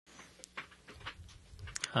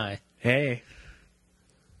Hi. Hey.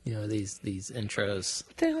 You know, these intros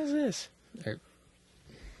What the hell is this? are...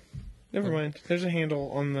 Never mind. There's a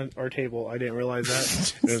handle on our table. I didn't realize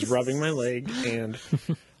that. It was rubbing my leg, and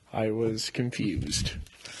I was confused.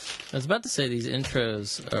 I was about to say these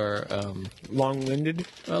intros are Long-winded?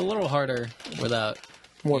 a little harder without...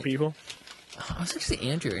 More people? I was actually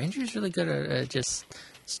Andrew. Andrew's really good at just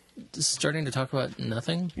starting to talk about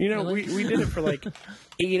nothing. You know, really. we did it for like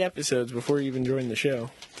 8 episodes before you even joined the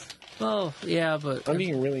show. Well, yeah, but... I'm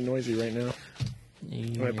being really noisy right now.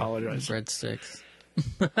 I apologize. Breadsticks.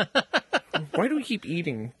 Why do we keep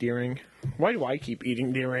eating, Deering? Why do I keep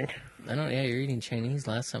eating, Deering? I don't... Yeah, you're eating Chinese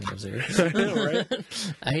last time I was there. I know, right?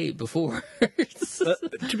 I ate before.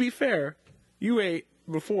 To be fair, you ate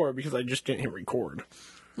before because I just didn't hit record.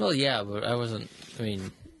 Well, yeah, but I wasn't... I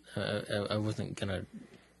mean, I wasn't gonna...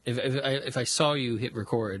 If I saw you hit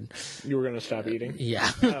record... You were going to stop eating? Yeah.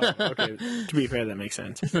 Oh, okay. To be fair, that makes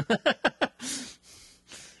sense.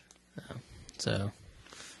 So,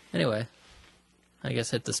 anyway, I guess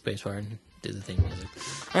hit the spacebar and do the theme music.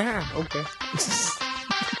 Ah, okay.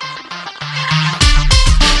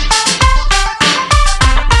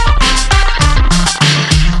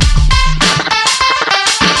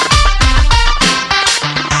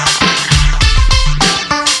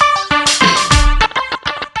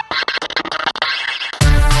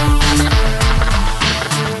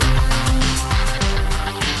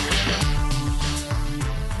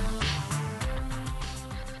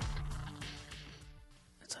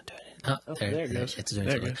 It's not doing it. Oh, there it goes. It's doing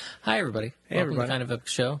There it something. goes. Hi, everybody. Hey, Welcome everybody. to Kind of Epic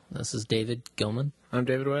Show. This is David Gilman. I'm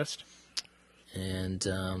David West. And,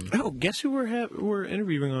 Oh, guess who we're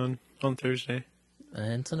interviewing on Thursday? a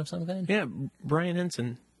Henson of some kind? Yeah, Brian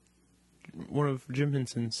Henson. One of Jim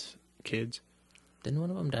Henson's kids. Didn't one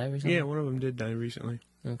of them die recently? Yeah, one of them did die recently.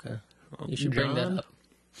 Okay. You should bring that John? up.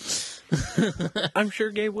 I'm sure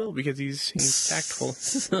Gabe will because he's tactful.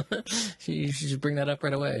 You should bring that up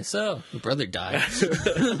right away. So, your brother died.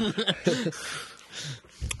 That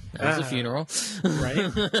was a funeral.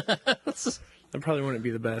 Right? That probably wouldn't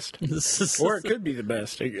be the best. Or it could be the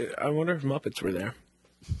best. I wonder if Muppets were there.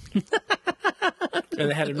 And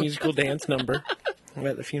they had a musical dance number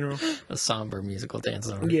at the funeral. A somber musical dance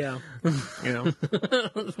number. Yeah. You know.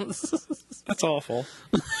 That's awful.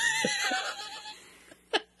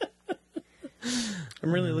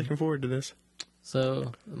 I'm really looking forward to this.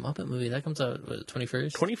 So, the Muppet movie, that comes out, what,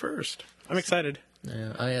 21st? 21st. I'm excited.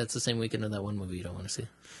 Yeah. Oh, yeah, it's the same weekend of that one movie you don't want to see.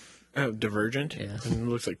 Oh, Divergent? Yeah. And it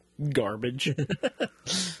looks like garbage.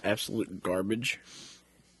 Absolute garbage.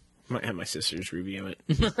 Might have my sisters review it.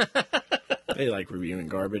 They like reviewing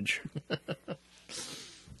garbage.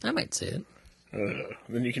 I might see it.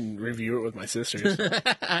 Then you can review it with my sisters.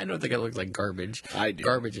 I don't think it looks like garbage. I do.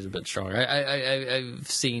 Garbage is a bit stronger. I've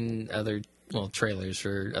seen other, trailers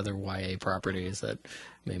for other YA properties that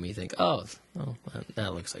made me think, oh,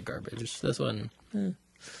 that looks like garbage. This one,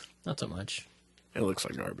 not so much. It looks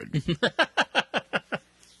like garbage.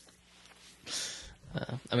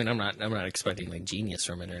 I mean, I'm not expecting like genius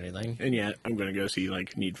from it or anything. And yet, I'm going to go see,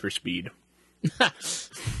 like, Need for Speed.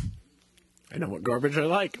 I know what garbage I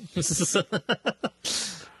like.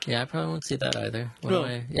 Yeah, I probably won't see that either. Well,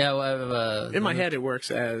 In my head, it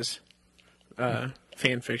works as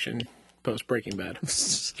fan fiction post Breaking Bad.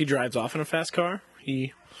 He drives off in a fast car.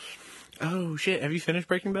 Oh, shit. Have you finished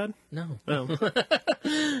Breaking Bad? No. Oh.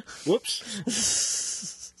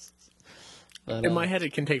 Whoops. But, In my head,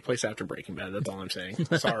 it can take place after Breaking Bad. That's all I'm saying.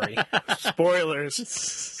 Sorry.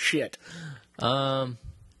 Spoilers. Shit. what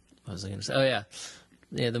was I going to say? Oh, yeah.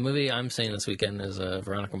 Yeah, the movie I'm seeing this weekend is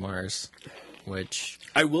Veronica Mars, which...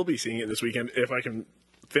 I will be seeing it this weekend if I can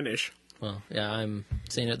finish. Well, yeah, I'm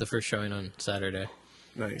seeing it the first showing on Saturday.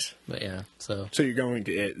 Nice. But yeah, so So you're going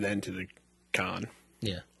to it, then to the con.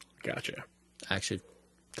 yeah, Gotcha. I actually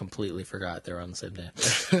completely forgot they were on the same day.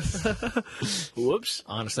 Whoops.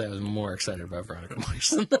 Honestly, I was more excited about Veronica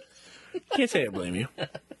Mars. Can't say I blame you.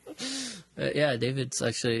 Yeah, David's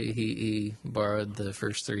actually he borrowed the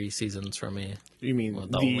first 3 seasons from me. You mean Well,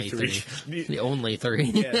 the only three? The only 3.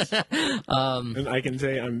 Yes. And I can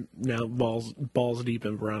say I'm now balls deep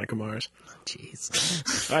in Veronica Mars.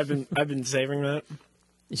 Jeez, I've been saving that.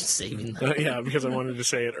 you're saving that. Yeah, because I wanted to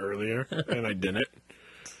say it earlier and I didn't.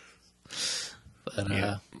 But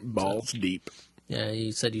Yeah. Balls deep. yeah,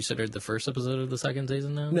 you said you started the first episode of the second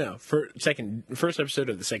season now. No, first episode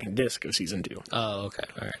of the second disc of season 2. Oh, okay,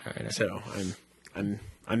 all right. So I'm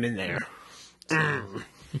in there.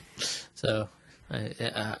 So,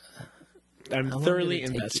 I'm long thoroughly did it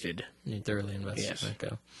take invested. you're thoroughly invested. Yes.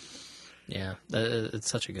 Okay. Yeah, it's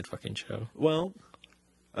such a good fucking show. Well,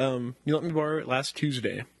 you let me borrow it last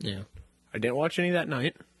Tuesday. Yeah. I didn't watch any that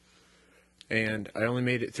night, and I only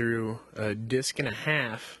made it through a disc and a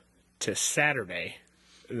half to Saturday,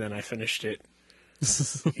 and then I finished it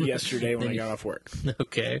yesterday when I got off work.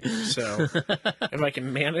 Okay. So, if I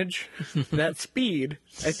can manage that speed,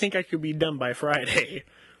 I think I could be done by Friday.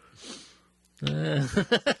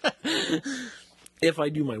 If I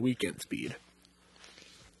do my weekend speed.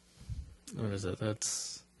 What is it?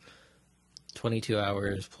 That's 22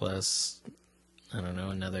 hours plus, I don't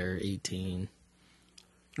know, another 18.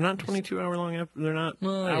 They're not 22-hour long. They're not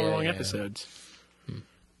hour-long episodes.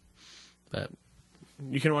 But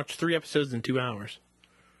You can watch 3 episodes in 2 hours.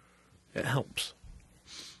 It helps.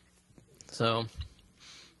 so, do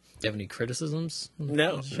you have any criticisms?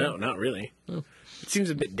 No, not really. Oh. It seems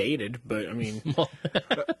a bit dated, but I mean,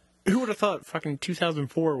 who would have thought fucking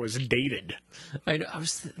 2004 was dated?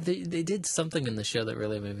 They did something in the show that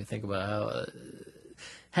really made me think about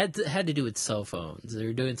how had to do with cell phones. They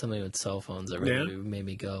were doing something with cell phones that really made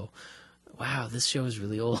me go, "Wow, this show is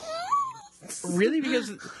really old." Really,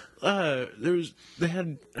 because they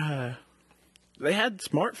had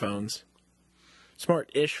smartphones,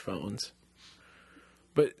 smart-ish phones,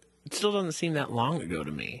 but it still doesn't seem that long ago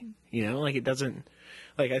to me. You know, like it doesn't.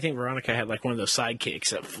 Like I think Veronica had like one of those sidekicks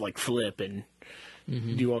that like flip and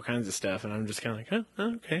do all kinds of stuff, and I'm just kind of like,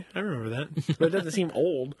 oh, okay, I remember that, but it doesn't seem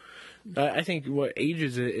old. I think what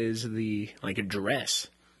ages it is the like a dress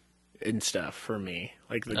and stuff for me,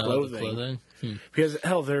 like the clothing. Because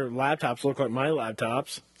hell, their laptops look like my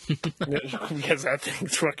laptops. Because that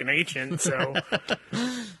thing's fucking ancient. So,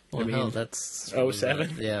 Well, hell, that's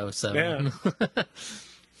 07? Yeah, 07. Yeah.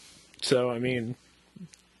 So I mean,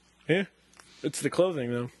 yeah, it's the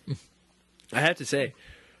clothing though. I have to say,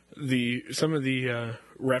 some of the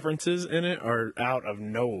references in it are out of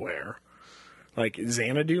nowhere. Like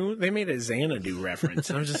Xanadu, they made a Xanadu reference.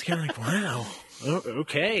 I was just kind of like, wow,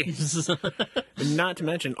 okay. And not to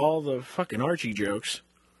mention all the fucking Archie jokes.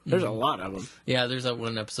 There's a lot of them. Yeah, there's that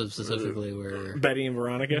one episode specifically where Betty and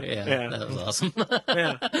Veronica. Yeah, that was awesome.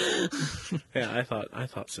 Yeah, I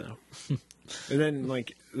thought so. And then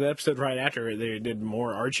like the episode right after it, they did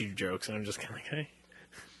more Archie jokes, and I'm just kind of like, hey,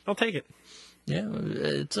 I'll take it. Yeah,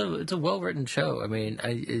 it's a well written show. I mean,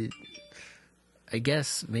 I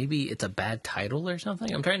guess maybe it's a bad title or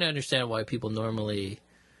something. I'm trying to understand why people normally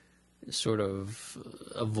sort of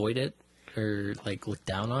avoid it or like look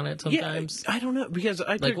down on it sometimes. Yeah, I don't know because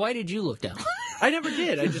Why did you look down? I never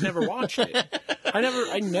did. I just never watched it.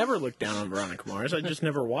 I never looked down on Veronica Mars. I just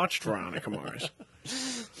never watched Veronica Mars.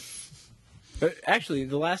 Actually,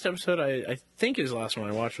 the last episode I think is the last one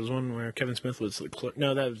I watched was one where Kevin Smith was the clerk.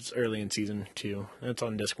 No, that was early in season 2. That's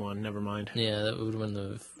on disc 1. Never mind. Yeah, that would have been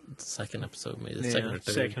the second episode, maybe the second or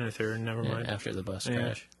third. Second or third. Never mind. After the bus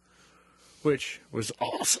crash. Which was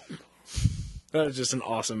awesome. That was just an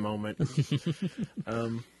awesome moment.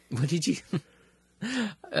 What did you?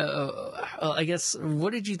 I guess.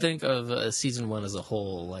 What did you think of season 1 as a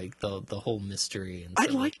whole? Like the whole mystery and I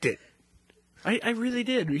stuff? liked it. I really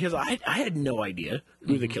did because I had no idea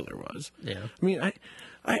who the killer was. Yeah. I mean,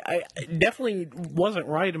 I definitely wasn't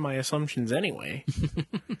right in my assumptions anyway.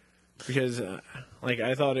 Because, like,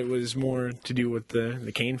 I thought it was more to do with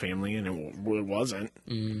the Kane family, and it wasn't.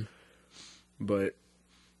 Mm. But,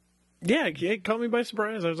 yeah, it caught me by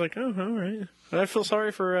surprise. I was like, oh, all right. I feel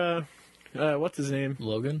sorry for, what's his name?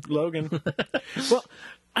 Logan? Well,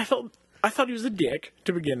 I thought he was a dick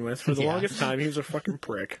to begin with. For the longest time, he was a fucking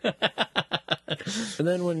prick. And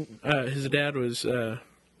then when his dad was,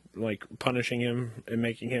 like, punishing him and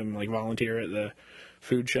making him, like, volunteer at the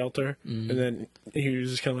food shelter, and then he was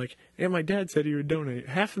just kind of like, yeah, my dad said he would donate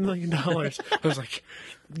 $500,000. I was like,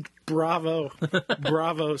 bravo,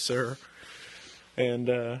 sir. And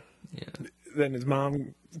then his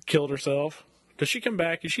mom killed herself. Does she come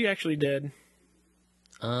back? Is she actually dead?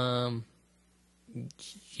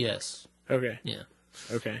 Yes. Okay. Yeah.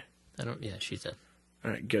 Okay. Yeah, she's dead. All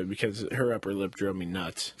right, good, because her upper lip drove me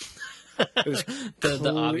nuts.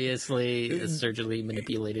 The obviously surgically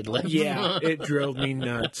manipulated lip. Yeah, it drove me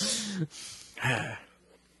nuts. Now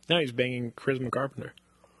he's banging Charisma Carpenter.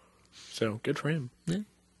 So, good for him. Yeah.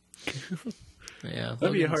 Yeah.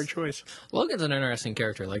 That'd be a hard choice. Logan's an interesting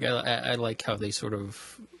character. Like, I like how they sort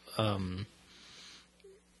of...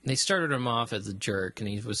 they started him off as a jerk, and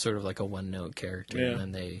he was sort of like a one-note character. Yeah. And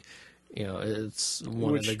then they... You know, it's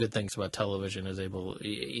one of the good things about television is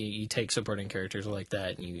you take supporting characters like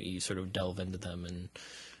that and you sort of delve into them and,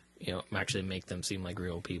 you know, actually make them seem like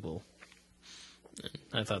real people.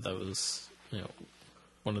 And I thought that was, you know,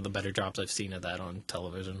 one of the better jobs I've seen of that on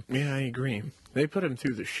television. Yeah, I agree. They put him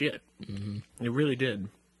through the shit. Mm-hmm. They really did.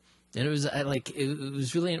 And it was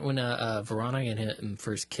really when Veronica and him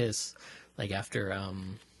first kiss. like after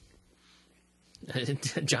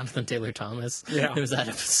Jonathan Taylor Thomas. Yeah. There was that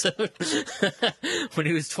episode when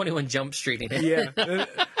he was 21 Jump Street. Yeah.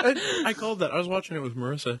 I called that. I was watching it with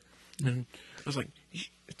Marissa, and I was like,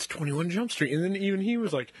 it's 21 Jump Street. And then even he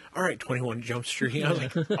was like, all right, 21 Jump Street. I was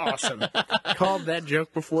like, awesome. Called that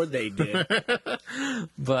joke before they did.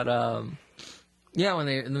 But yeah,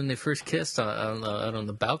 when they first kissed on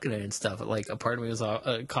the balcony and stuff, like a part of me was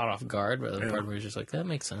caught off guard, but the part of me was just like, that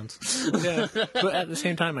makes sense. Yeah. But at the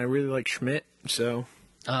same time, I really like Schmidt, so.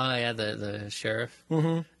 Oh yeah, the sheriff.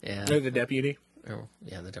 Mm-hmm. Yeah. Or the deputy. Or,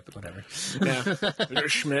 yeah, the deputy, whatever. Yeah.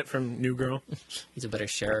 There's Schmidt from New Girl. He's a better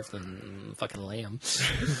sheriff than fucking Lamb.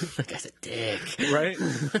 That guy's a dick. Right?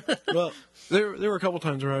 Well, there were a couple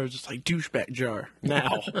times where I was just like, douchebag jar,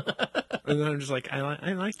 now. And then I'm just like,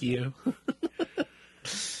 I like you.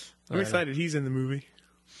 I'm excited he's in the movie.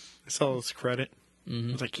 I saw his credit. Mm-hmm.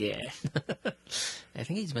 I was like, yeah. I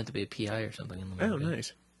think he's meant to be a PI or something in the movie. Oh,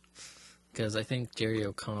 nice. Because I think Jerry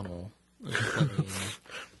O'Connell is playing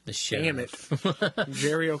the sheriff. Damn it.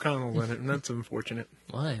 Jerry O'Connell's in it, and that's unfortunate.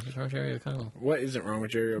 Why? What's wrong with Jerry O'Connell? What isn't wrong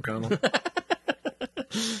with Jerry O'Connell?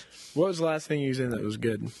 What was the last thing he was in that was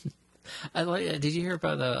good? Did you hear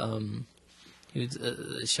about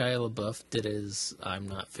Shia LaBeouf did his I'm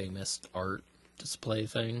Not Famous art display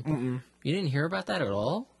thing? Mm-mm. You didn't hear about that at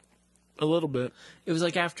all? A little bit. It was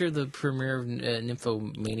like after the premiere of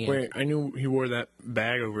Nymphomaniac. Wait, I knew he wore that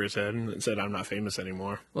bag over his head and it said, I'm not famous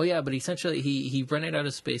anymore. Well, yeah, but essentially he rented out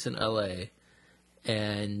a space in L.A.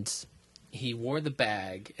 and he wore the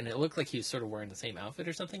bag, and it looked like he was sort of wearing the same outfit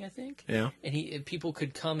or something, I think. Yeah. And people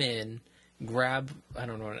could come in, grab, I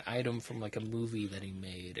don't know, an item from like a movie that he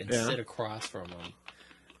made and sit across from him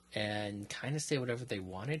and kind of say whatever they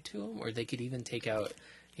wanted to him, or they could even take out...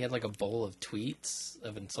 He had like a bowl of tweets,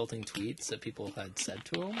 of insulting tweets that people had said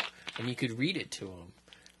to him, and you could read it to him.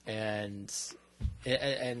 And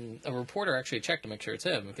a reporter actually checked to make sure it's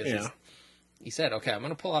him, because he said, okay, I'm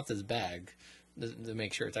going to pull off this bag to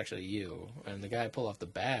make sure it's actually you. And the guy pulled off the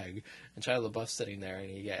bag, and Shia LaBeouf's sitting there,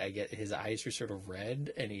 and I get his eyes are sort of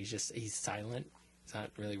red, and he's silent. He's not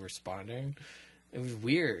really responding. It was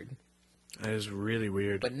weird. That is really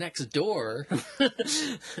weird. But next door,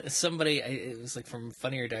 somebody, it was like from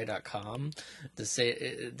funnyordie.com,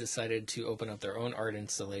 decided to open up their own art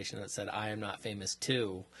installation that said, I am not famous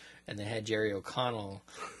too. And they had Jerry O'Connell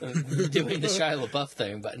doing the Shia LaBeouf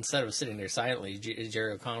thing, but instead of sitting there silently,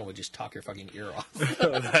 Jerry O'Connell would just talk your fucking ear off.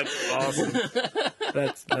 Oh, that's awesome.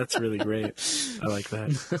 That's really great. I like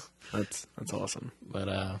that. That's awesome.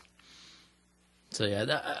 But, so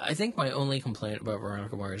yeah, I think my only complaint about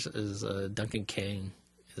Veronica Mars is Duncan King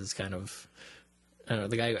is kind of, I don't know,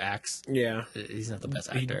 the guy who acts. Yeah, he's not the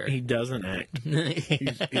best actor. He doesn't act.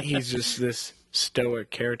 he's just this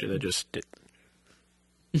stoic character that just.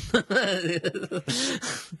 That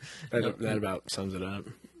about sums it up.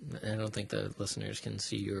 I don't think the listeners can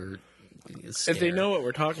see your. If they know what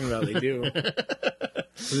we're talking about, they do.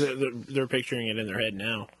 They're picturing it in their head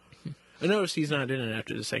now. I noticed he's not in it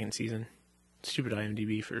after the second season. Stupid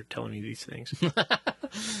IMDb for telling me these things.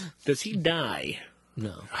 Does he die?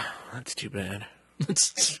 No. Oh, that's too bad.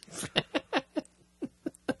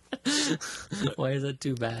 Why is that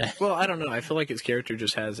too bad? Well, I don't know. I feel like his character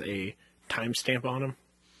just has a timestamp on him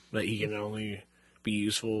that he can only be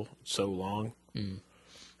useful so long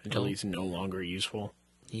until he's no longer useful.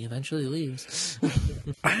 He eventually leaves.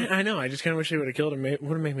 I know. I just kind of wish they would have killed him. It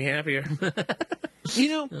would have made me happier. You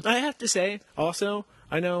know, I have to say, also,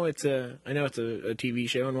 I know it's a TV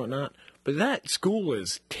show and whatnot, but that school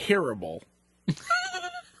is terrible.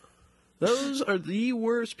 Those are the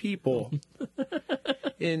worst people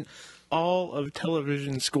in all of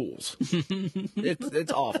television schools.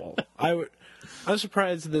 It's awful. I'm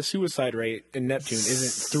surprised the suicide rate in Neptune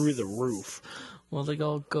isn't through the roof. Well, they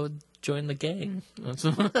all go join the gang. That's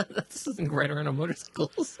right around on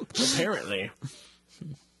motorcycles. Apparently.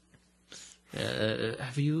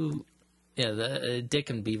 Have you? Yeah, Dick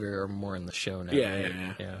and Beaver are more in the show now.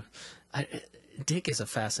 Yeah. Dick is a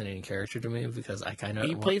fascinating character to me because I kind of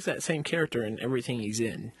he plays that same character in everything he's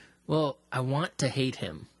in. Well, I want to hate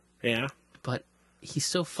him. Yeah, but he's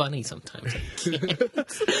so funny sometimes.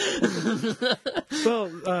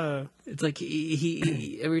 Well, it's like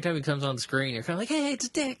he every time he comes on the screen, you're kind of like, hey, it's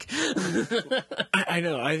Dick. I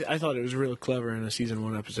know. I thought it was real clever in a season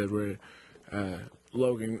 1 episode where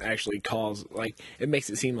Logan actually calls, like, it makes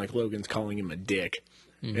it seem like Logan's calling him a dick.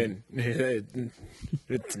 And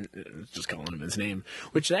it's just calling him his name,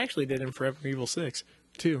 which they actually did in Forever Evil 6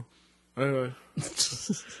 too.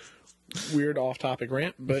 Weird off-topic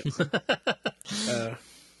rant, but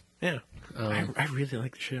yeah, I really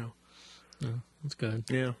like the show. That's good.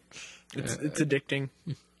 Yeah, it's addicting.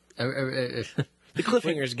 I- I- The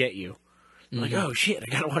cliffhangers get you. Like, oh shit, I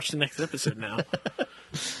gotta watch the next episode now.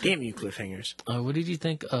 Damn you, cliffhangers. what did you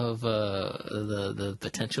think of the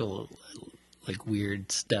potential like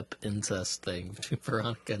weird step incest thing between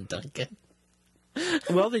Veronica and Duncan?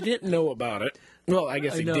 Well, they didn't know about it. Well, I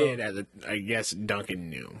guess they know. did. I guess Duncan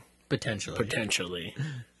knew. Potentially. Potentially.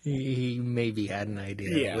 He maybe had an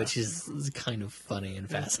idea, Yeah. which is kind of funny and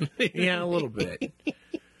fascinating. Yeah, a little bit.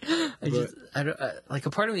 I don't like a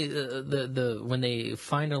part of me the when they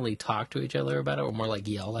finally talk to each other about it, or more like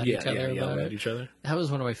yell at each other yell about at it. each other. That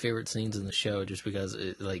was one of my favorite scenes in the show, just because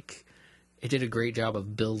it did a great job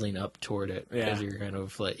of building up toward it. Yeah. Because you're kind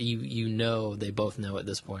of like you know they both know at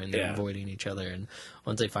this point, and they're Yeah. avoiding each other, and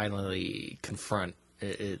once they finally confront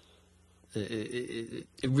it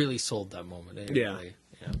really sold that moment. It Yeah. really,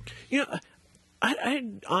 You know, I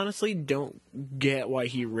honestly don't get why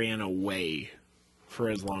he ran away for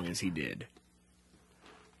as long as he did.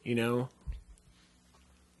 You know?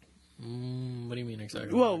 What do you mean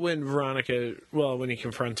exactly? Well, when he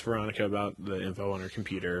confronts Veronica about the info on her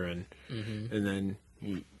computer, and then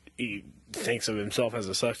he thinks of himself as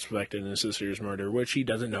a suspect in his sister's murder, which he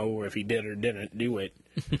doesn't know if he did or didn't do it.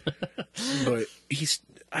 But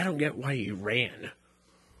I don't get why he ran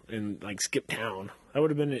and like skipped town. That would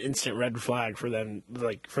have been an instant red flag for them,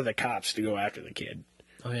 like for the cops to go after the kid.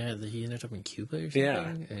 Oh yeah, he ended up in Cuba or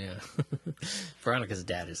something? Yeah. Veronica's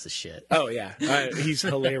dad is the shit. Oh yeah, he's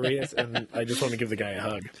hilarious, and I just want to give the guy a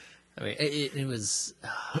hug. I mean, it was,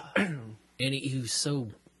 and he was so,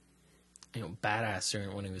 badass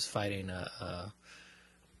during when he was fighting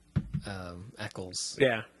Eccles.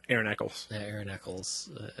 Yeah, Aaron Eccles. Aaron Eccles.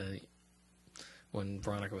 When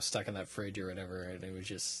Veronica was stuck in that fridge or whatever, and it was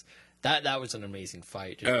just that was an amazing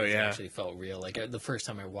fight. Just because It actually felt real. Like the first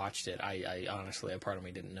time I watched it, I honestly, a part of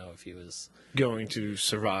me didn't know if he was Going to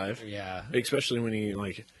survive. Yeah. Especially when he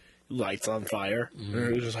like lights on fire. And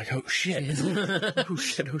it was just like, oh shit. Oh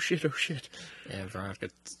shit, oh shit, oh shit. Yeah, Veronica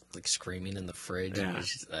like screaming in the fridge. Yeah. It was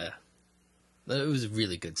just, it was a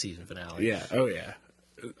really good season finale. Yeah, oh yeah.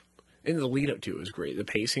 And the lead up to it was great. The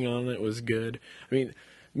pacing on it was good. I mean,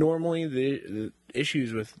 normally the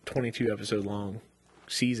issues with 22 episode long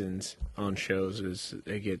seasons on shows is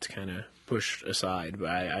it gets kind of pushed aside, but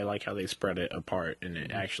I like how they spread it apart, and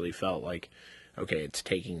it actually felt like, okay, it's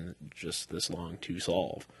taking just this long to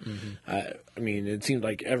solve. I mean, it seemed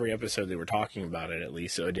like every episode they were talking about it, at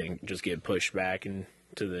least, so it didn't just get pushed back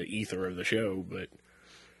into the ether of the show. But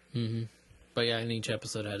But yeah, and each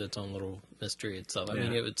episode had its own little mystery itself. I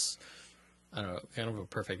mean, it's, I don't know, kind of a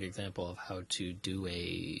perfect example of how to do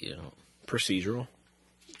a, procedural.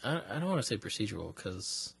 I don't want to say procedural,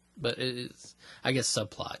 but it's, I guess,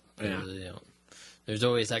 subplot. Yeah. There's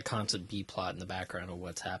always that constant B plot in the background of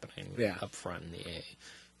what's happening up front in the A.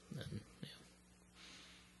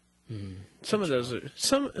 And, Some of those,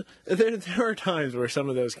 there are times where some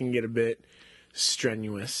of those can get a bit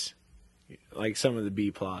strenuous, like some of the B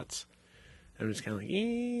plots. I'm just kind of like,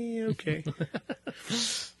 okay.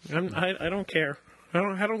 I don't care.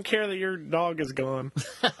 I don't care that your dog is gone.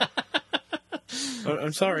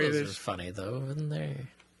 I'm sorry. Those are funny though, isn't there?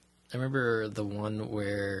 I remember the one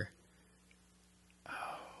where,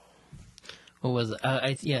 what was it?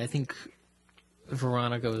 I think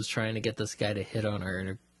Veronica was trying to get this guy to hit on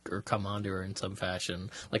her or come onto her in some fashion.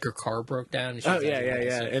 Like her car broke down. And she was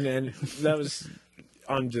yeah. And then that was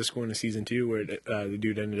on just going to season 2 where the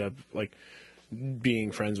dude ended up like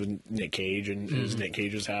being friends with Nick Cage, and it was Nick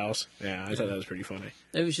Cage's house. Yeah, I thought that was pretty funny.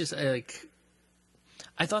 It was just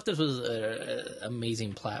I thought this was an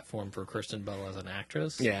amazing platform for Kristen Bell as an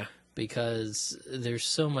actress. Yeah. Because there's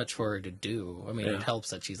so much for her to do. I mean, it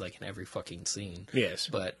helps that she's like in every fucking scene. Yes.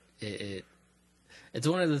 But it's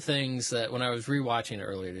one of the things that when I was rewatching it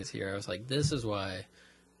earlier this year, I was like, this is why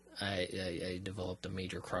I developed a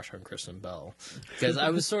major crush on Kristen Bell. Because I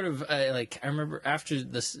was sort of I remember after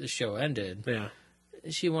this show ended. Yeah.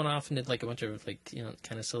 She went off and did like a bunch of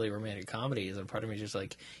kind of silly romantic comedies, and part of me is just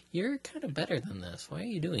like, you're kind of better than this. Why are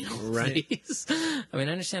you doing all these? I mean,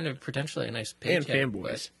 I understand they're potentially a nice paycheck. And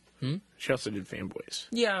Fanboys. She also did Fanboys.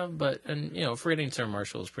 Yeah, but Forgetting Sarah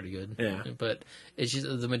Marshall is pretty good. Yeah. But it's just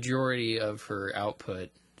the majority of her output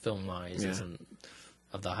film-wise isn't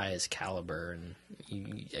of the highest caliber, and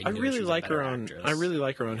I really like her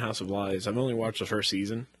on House of Lies. I've only watched the first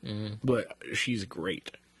season, but she's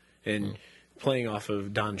great. And playing off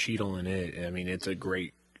of Don Cheadle in it, I mean, it's a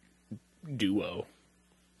great duo.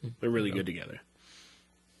 They're really good together.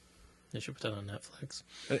 They should put that on Netflix.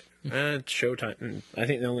 It's Showtime. I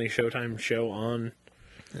think the only Showtime show on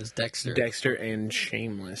is Dexter. Dexter and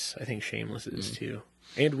Shameless. I think Shameless is too.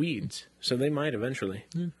 and weeds, so they might eventually.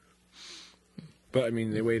 But I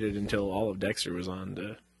mean, they waited until all of Dexter was on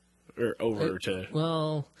to.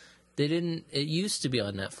 Well, they didn't. It used to be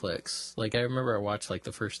on Netflix. Like, I remember I watched like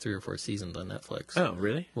the first 3 or 4 seasons on Netflix. Oh,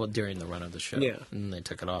 really? Well, during the run of the show. Yeah. And they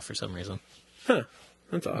took it off for some reason. Huh.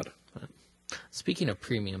 That's odd. Speaking of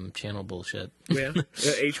premium channel bullshit. Yeah.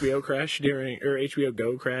 HBO crashed or HBO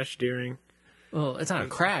Go crashed during. Well, it's not a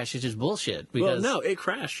crash. It's just bullshit. Well, Because, no, it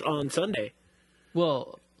crashed on Sunday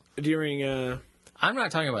well, during I'm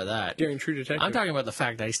not talking about that. True Detective. I'm talking about the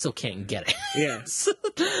fact that I still can't get it. Yeah.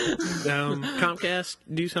 Comcast,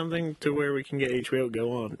 do something to where we can get HBO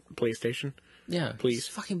Go on PlayStation, Yeah. Please. It's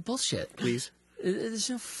fucking bullshit. please. There's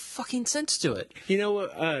no fucking sense to it. You know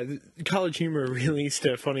what? College Humor released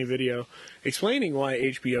a funny video explaining why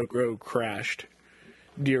HBO Go crashed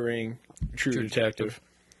during True Detective.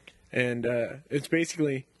 And it's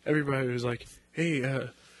basically everybody was like, "Hey,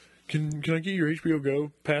 can I get your HBO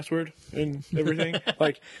Go password and everything?"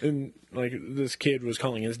 and this kid was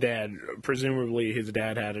calling his dad. Presumably, his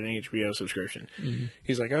dad had an HBO subscription. Mm-hmm.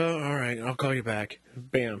 He's like, "Oh, all right, I'll call you back."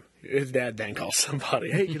 Bam. His dad then calls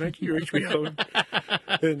somebody. "Hey, can I get your HBO?"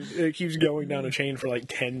 And it keeps going down a chain for like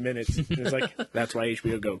 10 minutes. And it's like, that's why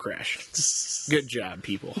HBO Go crashed. Good job,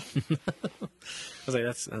 people. I was like,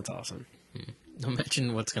 that's awesome.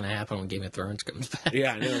 Imagine what's going to happen when Game of Thrones comes back.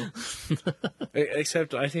 Yeah, I know.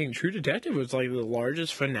 Except I think True Detective was like the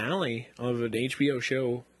largest finale of an HBO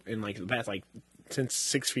show in like the past, like since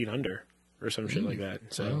 6 Feet Under or some shit like that.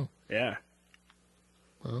 So, yeah.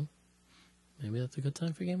 Well, maybe that's a good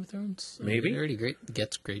time for Game of Thrones. Maybe. It already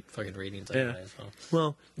gets great fucking ratings anyway. So.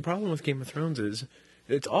 Well, the problem with Game of Thrones is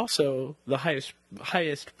it's also the highest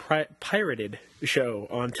pirated show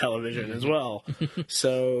on television as well.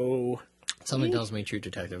 So Something tells me True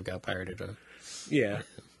Detective got pirated yeah,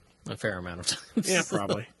 a fair amount of times. yeah,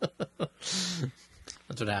 probably.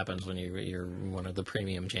 That's what happens when you're one of the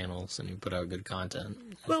premium channels and you put out good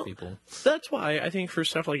content. Well, People. That's why I think for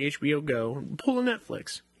stuff like HBO Go, pull a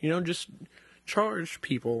Netflix. Just charge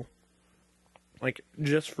people like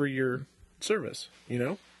just for your service.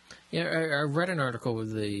 Yeah, I read an article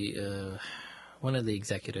with one of the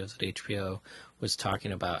executives at HBO was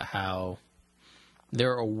talking about how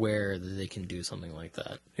they're aware that they can do something like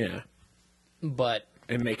that. Yeah, but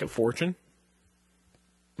and make a fortune.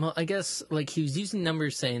 Well, I guess like he was using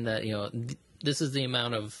numbers saying that this is the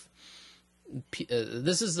amount of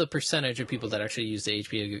this is the percentage of people that actually use the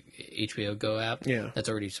HBO Go app. Yeah, that's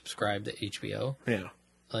already subscribed to HBO. Yeah,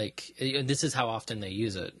 like this is how often they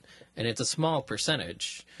use it, and it's a small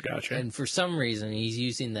percentage. Gotcha. And for some reason, he's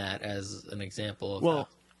using that as an example of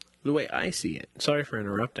the way I see it. Sorry for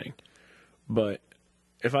interrupting, but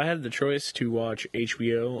if I had the choice to watch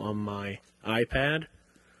HBO on my iPad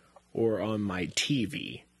or on my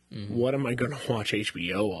TV, what am I going to watch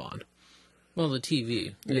HBO on? Well, the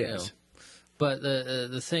TV. Yes. But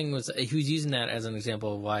the thing was, he was using that as an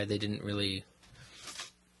example of why they didn't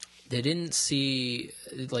see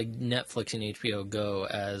like Netflix and HBO Go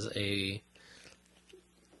as a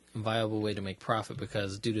viable way to make profit,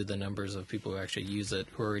 because due to the numbers of people who actually use it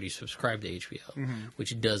who already subscribe to HBO,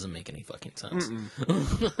 which doesn't make any fucking sense.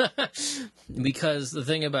 Because the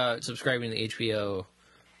thing about subscribing to HBO,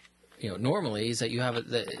 normally is that you have a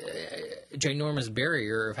ginormous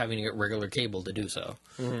barrier of having to get regular cable to do so,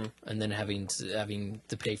 and then having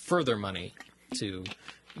to pay further money to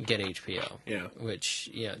get HBO. Yeah.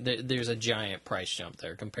 Which there's a giant price jump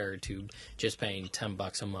there compared to just paying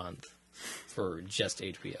 $10 a month for just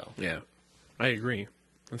HBO. Yeah, I agree.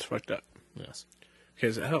 That's fucked up. Yes.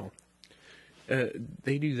 Because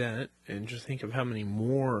they do that, and just think of how many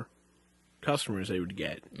more customers they would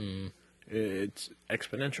get. It's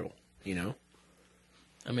exponential.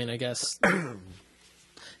 I mean, I guess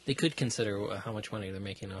they could consider how much money they're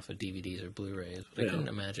making off of DVDs or Blu-rays, but I couldn't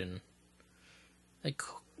imagine. Like,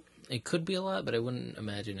 it could be a lot, but I wouldn't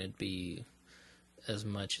imagine it'd be as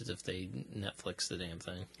much as if they Netflix the damn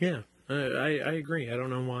thing. Yeah, I agree. I don't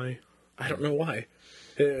know why.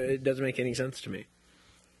 It doesn't make any sense to me.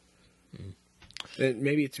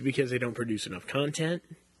 Maybe it's because they don't produce enough content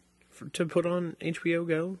to put on HBO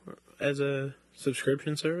Go as a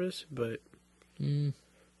subscription service, but I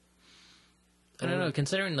don't know.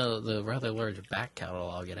 Considering the rather large back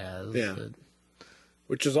catalog it has,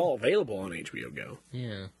 which is all available on HBO Go.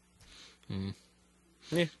 Yeah.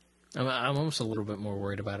 Yeah. I'm almost a little bit more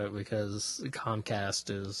worried about it because Comcast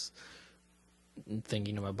is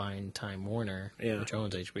thinking about buying Time Warner, which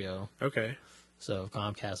owns HBO. Okay. So if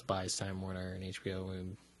Comcast buys Time Warner and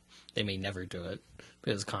HBO, they may never do it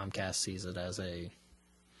because Comcast sees it as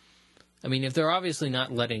I mean, if they're obviously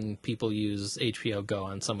not letting people use HBO Go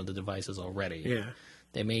on some of the devices already,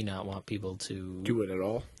 they may not want people to Do it at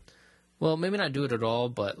all. well, maybe not do it at all,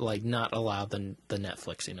 but like not allow the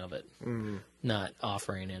Netflixing of it, not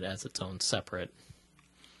offering it as its own separate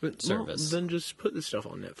But, service. Well, then just put the stuff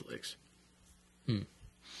on Netflix.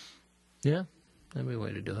 Yeah, that'd be a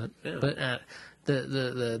way to do it. Yeah. But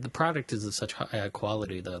the product is of such high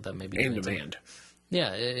quality though that maybe And demand.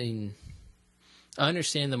 Yeah, I mean, I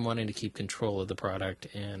understand them wanting to keep control of the product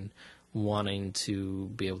and wanting to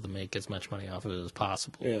be able to make as much money off of it as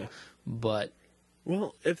possible. Yeah. But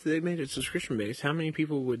Well, if they made it subscription based, how many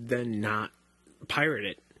people would then not pirate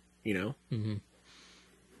it? You know? Mm-hmm.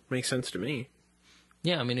 Makes sense to me.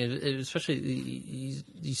 yeah, I mean, especially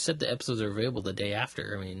you said the episodes are available the day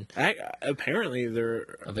after. I mean, Apparently,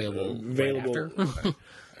 they're available. available. Right after?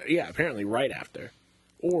 Yeah, apparently right after,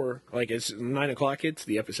 or like it's 9 o'clock. It's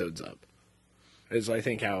the episode's up. Is I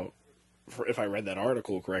think how, if I read that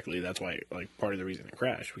article correctly, that's why like part of the reason it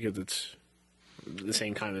crashed because it's the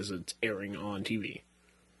same time as it's airing on TV,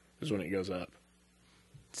 is when it goes up.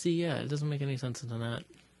 See, yeah, it doesn't make any sense to not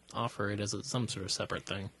offer it as some sort of separate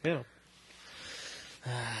thing. Yeah.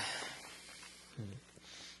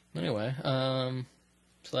 Anyway, so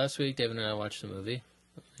last week David and I watched the movie.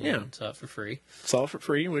 Yeah. Saw it for free. Saw it for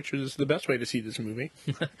free, which is the best way to see this movie.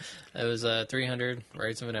 It was 300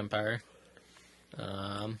 Rights of an Empire.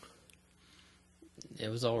 It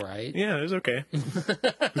was all right. Yeah, it was okay.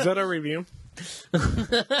 Is that our review?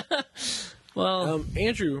 Well,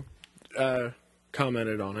 Andrew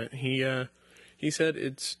commented on it. He said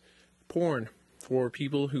it's porn for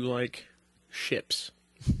people who like ships.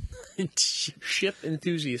 Ship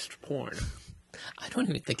enthusiast porn. I don't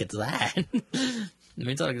even think it's that. I mean,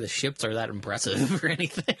 it's not like the ships are that impressive or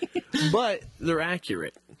anything. But they're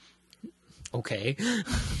accurate. Okay.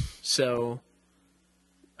 So,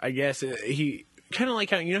 I guess he kind of like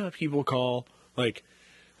how, you know how people call, like,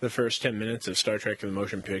 the first 10 minutes of Star Trek the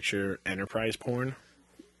Motion Picture Enterprise porn?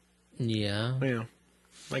 Yeah. Yeah,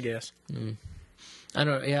 I guess. I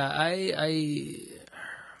don't. Yeah,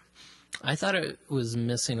 I thought it was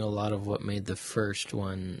missing a lot of what made the first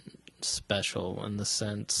one special, in the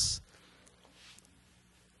sense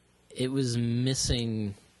it was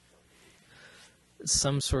missing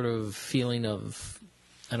some sort of feeling of,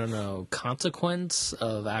 I don't know, consequence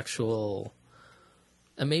of actual.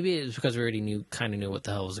 And maybe it was because we already kind of knew what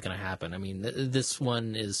the hell was going to happen. I mean, this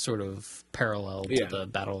one is sort of parallel to the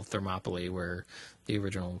Battle of Thermopylae, where the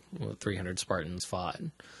original 300 Spartans fought.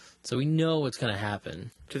 So we know what's going to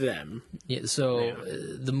happen. To them. Yeah, so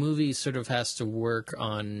the movie sort of has to work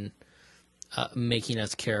on making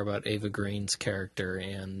us care about Ava Green's character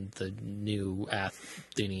and the new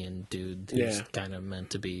Athenian dude who's kind of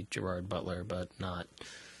meant to be Gerard Butler, but not.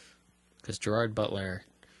 Because Gerard Butler,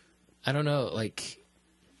 I don't know, like,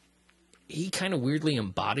 he kind of weirdly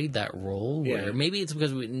embodied that role. Where maybe it's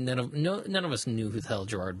because none of us knew who the hell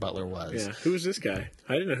Gerard Butler was. Yeah, who was this guy?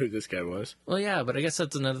 I didn't know who this guy was. Well, yeah, but I guess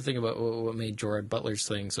that's another thing about what made Gerard Butler's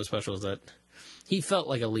thing so special, is that he felt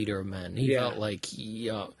like a leader of men. He felt like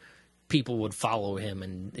people would follow him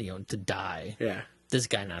and to die. Yeah. This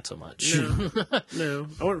guy, not so much. No,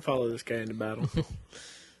 I wouldn't follow this guy into battle.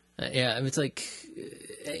 Yeah, I mean, it's like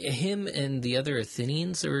him and the other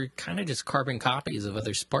Athenians are kind of just carbon copies of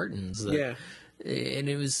other Spartans. And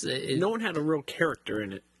it was... no one had a real character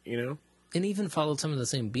in it, you know? And even followed some of the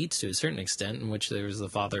same beats to a certain extent, in which there was the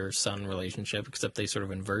father-son relationship, except they sort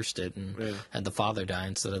of inversed it and had the father die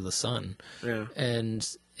instead of the son. Yeah. And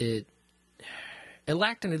it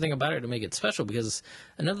lacked anything about it to make it special, because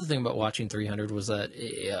another thing about watching 300 was that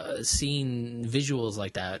seeing visuals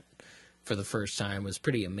like that for the first time was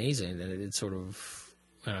pretty amazing. And it sort of,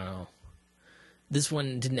 I don't know. This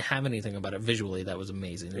one didn't have anything about it visually that was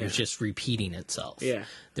amazing. It was just repeating itself. Yeah.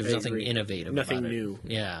 There was nothing innovative about it. Nothing new.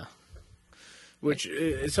 Yeah. Which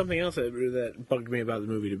is something else that bugged me about the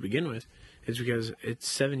movie to begin with, is because it's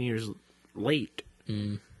 7 years late.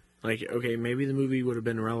 Mm. Like, okay, maybe the movie would have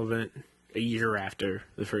been relevant a year after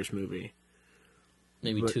the first movie.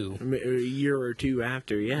 Maybe two. A year or two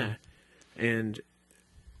after, yeah. And,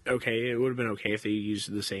 okay, it would have been okay if they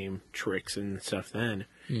used the same tricks and stuff then.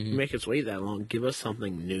 Mm-hmm. Make us wait that long. Give us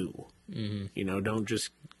something new. Mm-hmm. You know, don't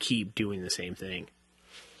just keep doing the same thing.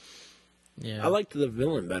 Yeah. I liked the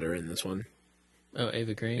villain better in this one. Oh,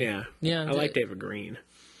 Ava Green? Yeah. Yeah. I liked Ava Green.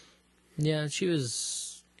 Yeah, she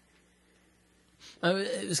was...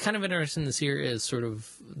 it was kind of interesting to see her as sort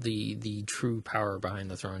of the true power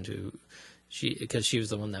behind the throne, too. Because she was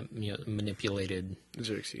the one that manipulated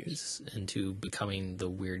Xerxes into becoming the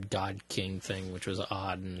weird god king thing, which was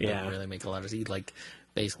odd and didn't really make a lot of sense. He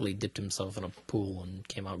basically dipped himself in a pool and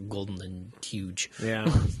came out golden and huge.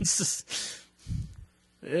 Yeah.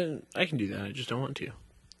 I can do that. I just don't want to.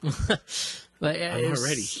 But yeah, I'm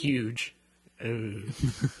already huge. Oh.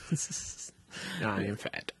 No, I am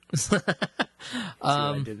fat. See what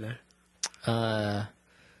I did there?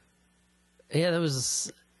 Yeah, that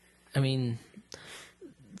was. I mean,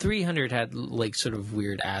 300 had like sort of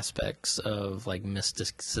weird aspects of like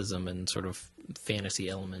mysticism and sort of fantasy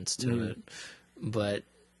elements to it, but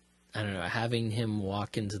I don't know. Having him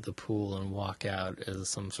walk into the pool and walk out as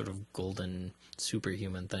some sort of golden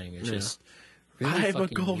superhuman thing is just. Really I'm a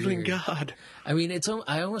fucking golden weird. god. I mean,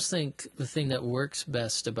 I almost think the thing that works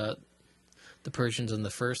best about the Persians in the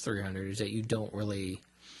first 300 is that you don't really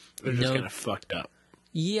They're just know. kind of fucked up.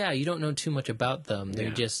 Yeah, you don't know too much about them. They Yeah.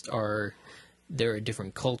 just are. They're a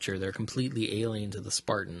different culture. They're completely alien to the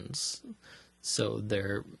Spartans. So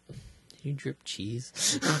they're. You drip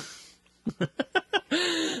cheese.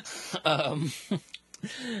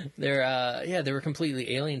 They were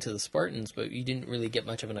completely alien to the Spartans, but you didn't really get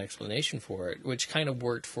much of an explanation for it, which kind of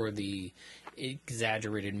worked for the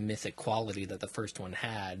exaggerated mythic quality that the first one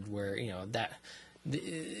had, where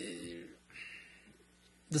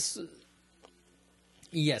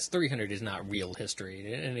yes, 300 is not real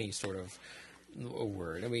history in any sort of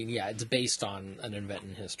word. I mean, yeah, it's based on an event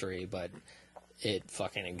in history, but it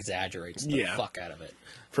fucking exaggerates the fuck out of it.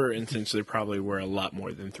 For instance, there probably were a lot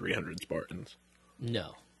more than 300 Spartans.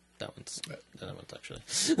 No, that one's actually.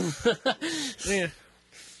 Yeah.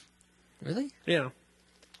 Really? Yeah.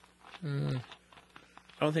 I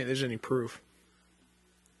don't think there's any proof.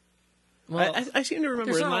 Well, I seem to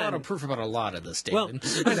remember there's in not a Latin. lot of proof about a lot of this, Well,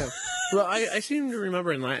 David. I know. Well, I seem to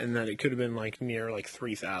remember in Latin that it could have been like near like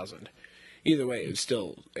 3,000. Either way, it was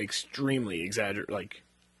still extremely like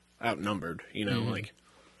outnumbered. You know, like.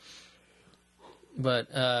 But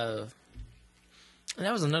and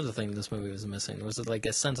that was another thing this movie was missing. Was like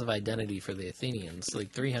a sense of identity for the Athenians.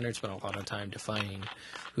 Like 300 spent a lot of time defining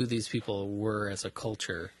who these people were as a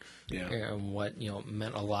culture. Yeah. And what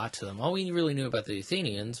meant a lot to them. All we really knew about the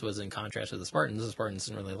Athenians was in contrast to the Spartans. The Spartans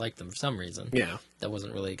didn't really like them for some reason. Yeah. That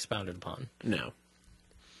wasn't really expounded upon. No.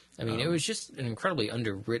 I mean, it was just an incredibly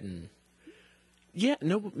underwritten. Yeah,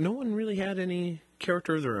 no one really had any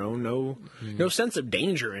character of their own. No sense of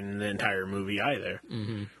danger in the entire movie either,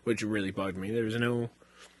 which really bugged me. There was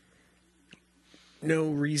no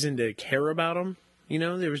reason to care about them. You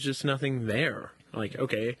know, there was just nothing there. Like,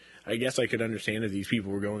 okay, I guess I could understand if these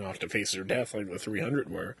people were going off to face their death, like the 300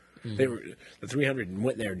 were. The 300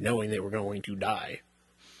 went there knowing they were going to die,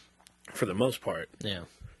 for the most part. Yeah.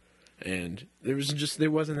 And there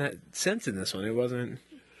wasn't that sense in this one. It wasn't.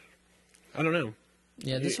 I don't know.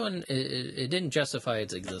 Yeah, this one, it didn't justify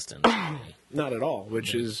its existence. Not at all,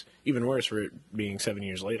 which is even worse for it being 7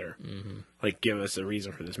 years later. Like, give us a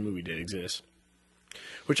reason for this movie to exist.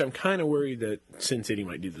 Which I'm kind of worried that Sin City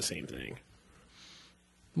might do the same thing.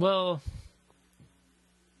 Well,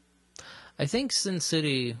 I think Sin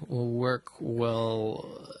City will work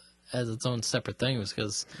well as its own separate thing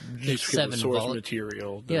because there's Just 'cause the seven source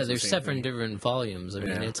material. does the there's same 7 thing. different volumes. I mean,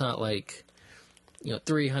 Yeah. it's not like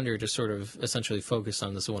 300 is sort of essentially focused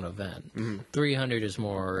on this one event. 300 is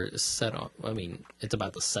more set on. I mean, it's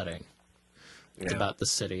about the setting. It's Yeah. about the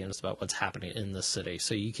city, and it's about what's happening in the city.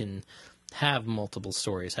 So you can have multiple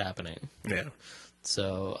stories happening. Yeah.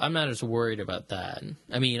 So I'm not as worried about that.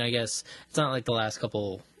 I mean, I guess it's not like the last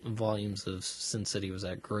couple volumes of Sin City was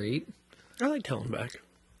that great. I like Tellenbeck.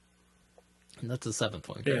 And that's the 7th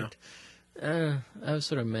one, Yeah. correct? I was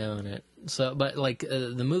sort of meh on it. So, but like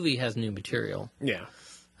the movie has new material Yeah.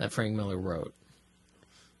 that Frank Miller wrote,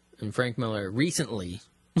 and Frank Miller recently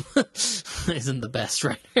isn't the best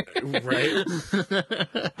writer. Right?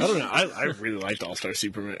 I don't know. I really liked All-Star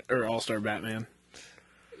Superman, or All-Star Batman.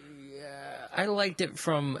 I liked it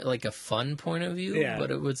from like a fun point of view, Yeah.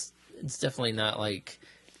 but it's definitely not like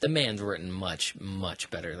the man's written much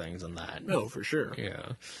better things than that. No, for sure.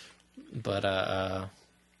 Yeah. But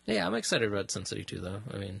yeah, I'm excited about Sin City 2 though.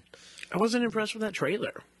 I mean, I wasn't impressed with that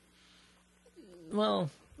trailer. well,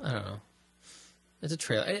 I don't know. It's a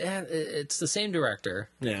trailer. It's the same director.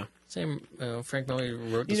 Yeah. Same Frank Miller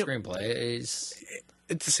wrote the screenplay. It's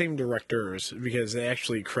It's the same directors, because they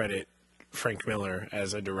actually credit Frank Miller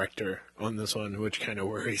as a director on this one, which kind of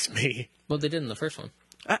worries me. well, they did in the first one.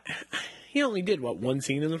 He only did, one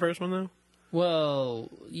scene in the first one, though? Well,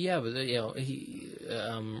 yeah, but he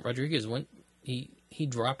Rodriguez went. He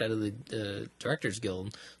dropped out of the Directors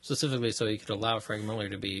Guild specifically so he could allow Frank Miller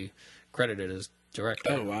to be credited as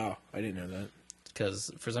director. Oh, wow. I didn't know that.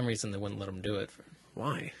 Because for some reason they wouldn't let him do it.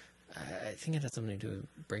 Why? I think it has something to do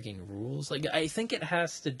with breaking rules. Like I think it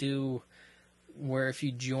has to do where if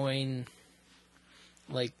you join,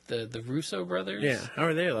 like the Russo brothers. Yeah. How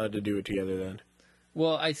are they allowed to do it together, then?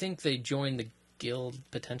 Well, I think they joined the guild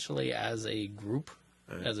potentially as a group,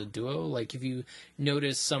 as a duo. Like if you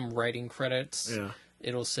notice some writing credits, Yeah.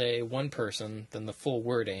 it'll say one person, then the full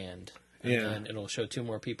word and Yeah. then it'll show two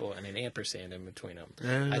more people and an ampersand in between them.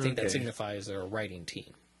 Ah, I think that okay. signifies they're a writing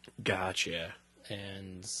team. Gotcha.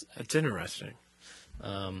 And That's interesting.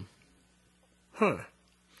 Huh.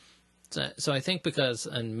 so I think because,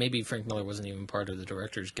 and maybe Frank Miller wasn't even part of the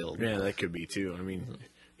Directors Guild. Yeah, that could be too. I mean,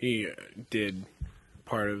 he did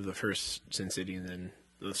part of the first Sin City and then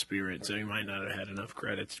the Spirit, so he might not have had enough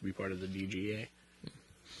credits to be part of the DGA.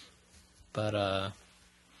 But,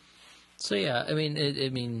 so yeah, I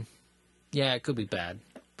mean, yeah, it could be bad,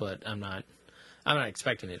 but I'm not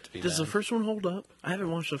expecting it to be Does bad. the first one hold up? I haven't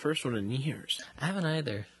watched the first one in years. I haven't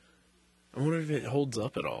either. I wonder if it holds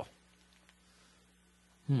up at all.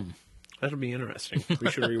 That'll be interesting. We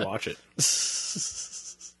should rewatch it.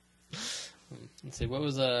 Let's see, what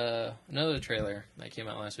was another trailer that came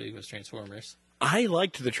out last week was Transformers. I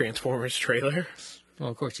liked the Transformers trailer. Well,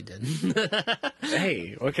 of course you did.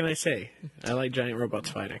 Hey, what can I say? I like giant robots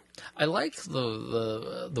fighting. I like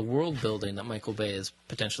the world building that Michael Bay is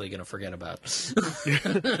potentially going to forget about.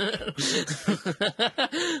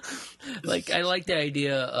 Like, I like the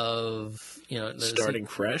idea of, Starting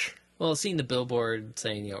fresh. well, seeing the billboard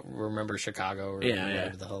saying, remember Chicago or Yeah, whatever yeah.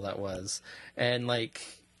 the hell that was. And, like,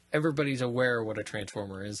 everybody's aware of what a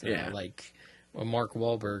Transformer is now. Yeah. Like, when Mark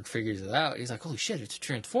Wahlberg figures it out, he's like, holy shit, it's a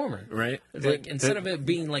Transformer. Right? It's like, instead of it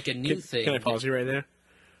being like a new thing. Can I pause you right there?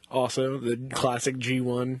 Also, the classic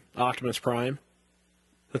G1 Optimus Prime.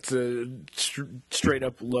 That's a straight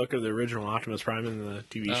up look of the original Optimus Prime in the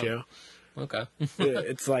TV show. Okay. Yeah,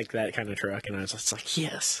 it's like that kind of truck, and I was just like,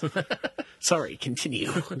 yes. Sorry, continue.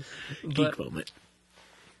 Geek moment.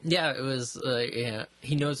 Yeah, it was. Yeah,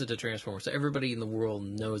 he knows it's a Transformer, so everybody in the world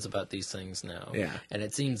knows about these things now. Yeah. and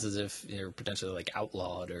it seems as if they're potentially like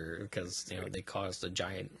outlawed, or because they caused a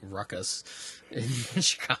giant ruckus in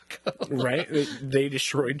Chicago. Right? They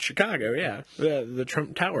destroyed Chicago, yeah. The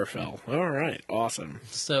Trump Tower fell. All right, awesome.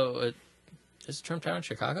 So, is Trump Tower in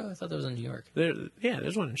Chicago? I thought that was in New York.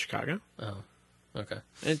 There's one in Chicago. Oh, okay.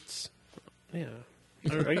 It's, yeah.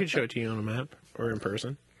 I can show it to you on a map or in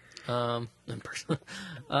person. In person.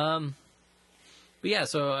 But yeah,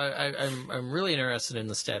 so I'm really interested in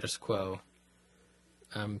the status quo.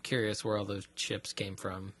 I'm curious where all those chips came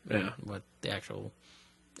from and Yeah. what the actual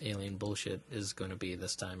alien bullshit is going to be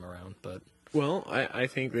this time around. But Well, I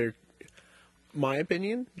think they're, my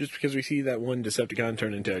opinion, just because we see that one Decepticon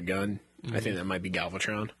turn into a gun, I think that might be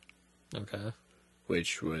Galvatron, okay,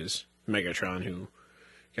 which was Megatron who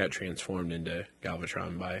got transformed into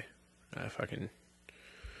Galvatron by fucking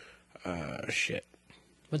shit.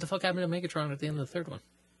 what the fuck happened to Megatron at the end of the third one?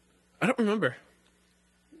 I don't remember.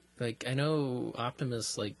 Like, I know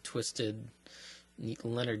Optimus like twisted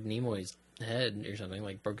Leonard Nimoy's head or something,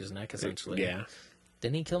 like broke his neck essentially. Yeah,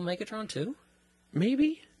 Didn't he kill Megatron too?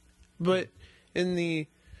 maybe, but in the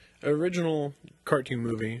original cartoon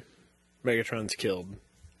movie, Megatron's killed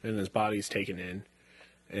and his body's taken in,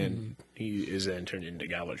 and he is then turned into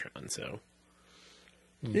Galvatron. So,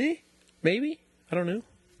 maybe, I don't know.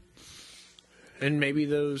 And maybe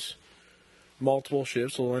those multiple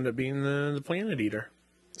ships will end up being the Planet Eater.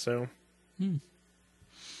 So,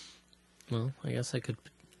 Well, I guess I could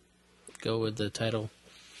go with the title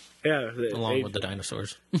yeah, along with the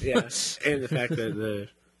dinosaurs. yeah, and the fact that the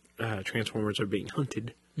Transformers are being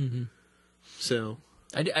hunted. Mm-hmm. So,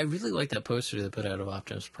 I really like that poster they put out of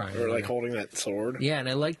Optimus Prime. or like holding that sword. Yeah, and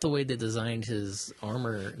I like the way they designed his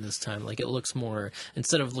armor this time. Like, it looks more,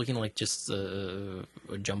 instead of looking like just a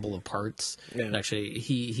jumble of parts, Yeah. it actually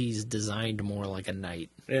he's designed more like a knight.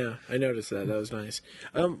 Yeah, I noticed that. That was nice.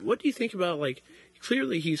 What do you think about, like,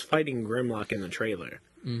 clearly he's fighting Grimlock in the trailer.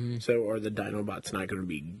 Mm-hmm. So are the Dinobots not going to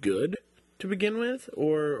be good to begin with?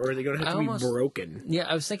 Or are they going to have to be broken? Yeah,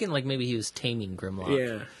 I was thinking like maybe he was taming Grimlock.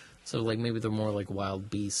 Yeah. So like maybe they're more like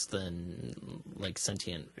wild beasts than like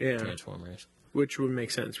sentient Yeah. Transformers. Which would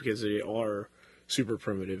make sense because they are super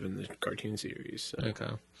primitive in the cartoon series. So.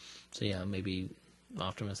 Okay. So yeah, maybe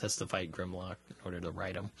Optimus has to fight Grimlock in order to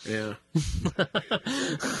ride him. Yeah.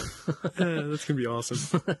 That's going to be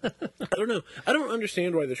awesome. I don't know. I don't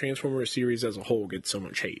understand why the Transformers series as a whole gets so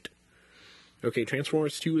much hate. Okay,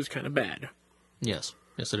 Transformers 2 is kind of bad. Yes.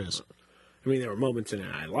 Yes, it is. I mean, there were moments in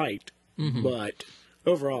it I liked, but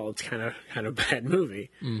overall, it's kind of bad movie.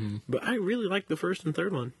 Mm-hmm. But I really liked the first and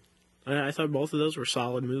third one. I thought both of those were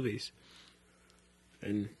solid movies.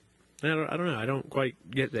 And I don't know. I don't quite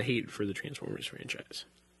get the hate for the Transformers franchise.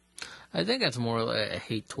 I think that's more like a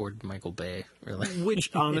hate toward Michael Bay, really. Which,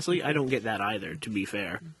 honestly, I don't get that either, to be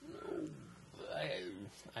fair.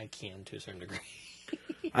 I can to a certain degree.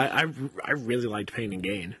 I really liked Pain and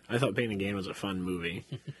Gain. I thought Pain and Gain was a fun movie.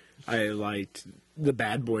 I liked the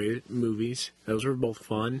Bad Boy movies. Those were both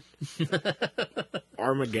fun.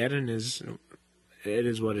 Armageddon is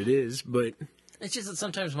what it is, but It's just that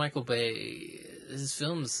sometimes Michael Bay, his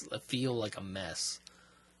films feel like a mess.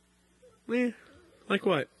 like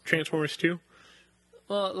what? Transformers 2?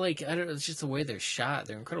 Well, like, I don't know, it's just the way they're shot.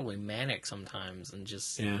 They're incredibly manic sometimes, and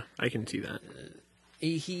just... Yeah, I can see that.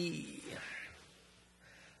 He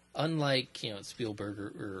unlike, Spielberg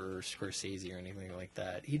or Scorsese or anything like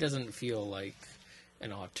that, he doesn't feel like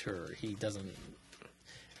an auteur. He doesn't...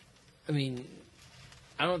 I mean,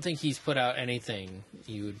 I don't think he's put out anything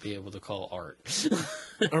you would be able to call art.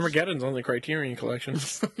 Armageddon's on the Criterion Collection.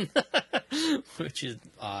 Which is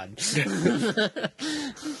odd.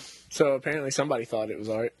 So apparently somebody thought it was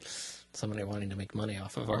art. Somebody wanting to make money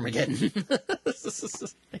off of Armageddon.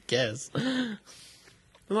 I guess.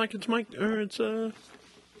 Like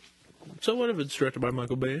so what if it's directed by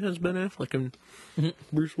Michael Bay? It has Ben Affleck and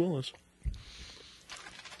Bruce Willis.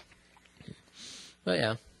 But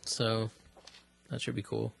yeah, so that should be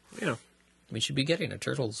cool. Yeah. We should be getting a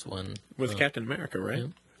Turtles one. With Captain America, right? Yeah.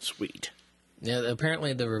 Sweet. Yeah,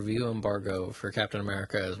 apparently the review embargo for Captain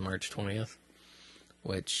America is March 20th,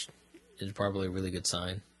 which is probably a really good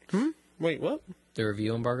sign. Wait, what? The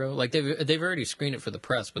review embargo? Like, they've already screened it for the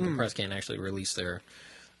press, but the press can't actually release their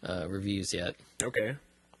reviews yet. Okay.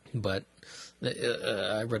 But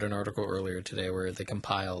I read an article earlier today where they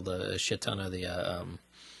compiled a shit ton of the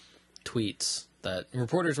tweets that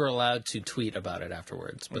reporters were allowed to tweet about it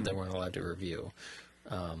afterwards, but they weren't allowed to review.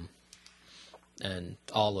 And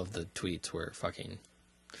all of the tweets were fucking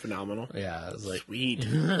Phenomenal. yeah. It was like Sweet.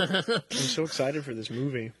 I'm so excited for this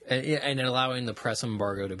movie. and allowing the press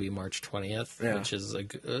embargo to be March 20th, Yeah. which is a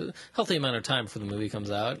healthy amount of time before the movie comes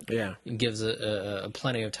out. Yeah. It gives a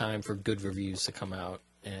plenty of time for good reviews to come out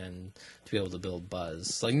and to be able to build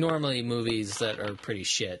buzz. Like normally movies that are pretty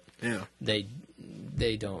shit, Yeah. they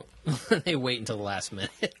don't they wait until the last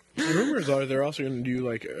minute. Rumors are they're also going to do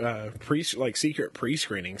like secret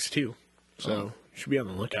pre-screenings too. So you should be on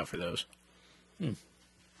the lookout for those.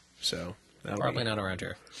 So that'll Probably not around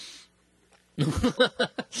here.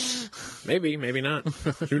 maybe not.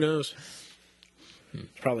 Who knows?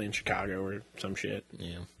 It's probably in Chicago or some shit.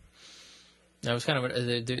 Yeah. That was kind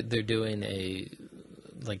of they're doing a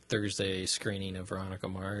like Thursday screening of Veronica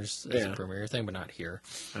Mars as a premiere thing, but not here.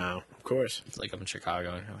 Oh, of course. It's like up in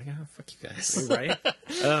Chicago, and I'm like, oh, fuck you guys. Right?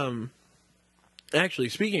 Actually,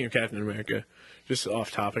 speaking of Captain America, just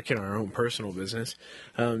off topic in our own personal business,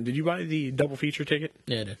 did you buy the double feature ticket?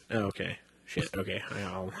 Yeah, I did. Oh, okay. Shit. Okay.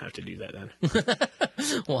 I'll have to do that then.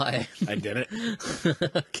 Why? I didn't.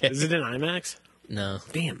 Okay. Is it in IMAX? No.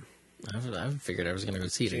 Damn. I figured I was going to go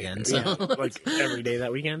see it again. So. Yeah, like every day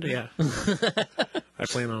that weekend? Yeah. I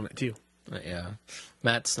plan on it too. But yeah.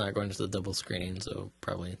 Matt's not going to the double screening, so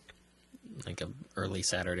probably like a early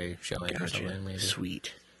Saturday showing or something, maybe.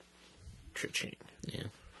 Sweet. Cha-ching. Yeah.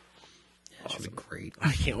 That should be great.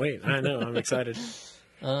 I can't wait. I know. I'm excited.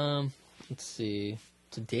 Let's see.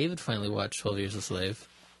 So David finally watched 12 Years a Slave.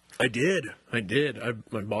 I did. I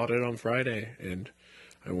bought it on Friday, and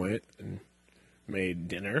I went and made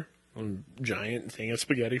dinner. A giant thing of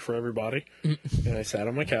spaghetti for everybody. And I sat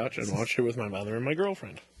on my couch and watched it with my mother and my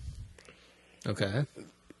girlfriend. Okay.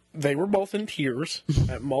 They were both in tears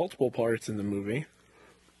at multiple parts in the movie.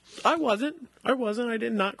 I wasn't. I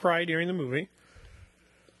did not cry during the movie.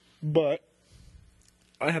 But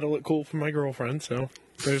I had to look cool for my girlfriend, so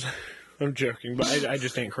there's... I'm joking, but I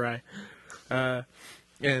just didn't cry.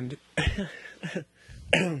 And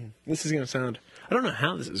this is going to sound... I don't know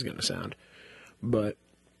how this is going to sound, but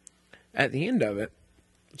at the end of it,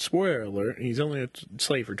 spoiler alert, he's only a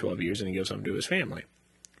slave for 12 years and he goes home to his family.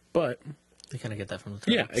 But... They kind of get that from the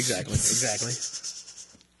title. Yeah, exactly.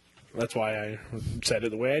 That's why I said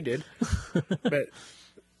it the way I did. But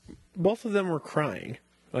both of them were crying,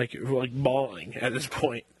 like bawling at this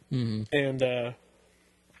point. Mm-hmm. And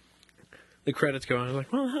the credits go on. I'm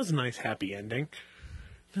like, well, that was a nice happy ending.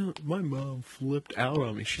 No, my mom flipped out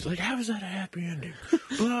on me. She's like, how is that a happy ending?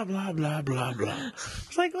 Blah, blah, blah, blah, blah. I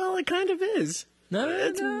was like, well, it kind of is.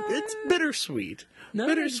 It's bittersweet.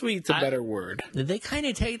 Bittersweet's a better word. They kind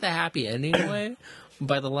of take the happy ending away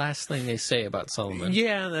by the last thing they say about Solomon.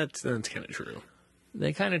 Yeah, that's kind of true.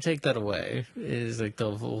 They kind of take that away. Is like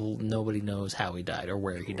the whole nobody knows how he died or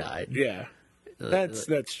where he died. Yeah,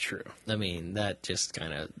 that's true. I mean, that just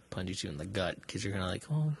kind of punches you in the gut because you're kind of like,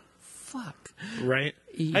 oh, fuck. Right?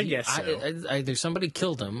 I guess so. Either somebody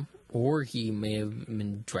killed him or he may have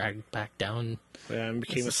been dragged back down. Yeah, and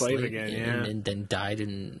became a slave again, yeah. And then died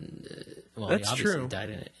in Well, That's he obviously true. died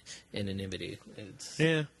in anonymity. It's,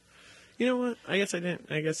 Yeah. You know what? I guess it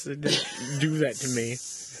didn't do that to me.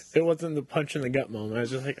 It wasn't the punch in the gut moment. I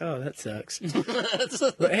was just like, oh, that sucks.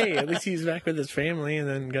 But hey, at least he's back with his family and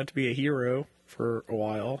then got to be a hero for a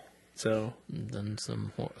while. So Then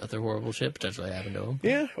some other horrible shit potentially happened to him.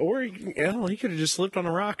 yeah, or he could have just slipped on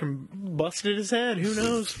a rock and busted his head. Who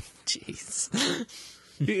knows? Jeez.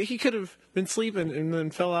 He could have been sleeping and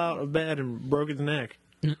then fell out of bed and broke his neck.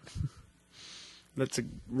 That's a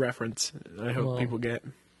reference I hope people get.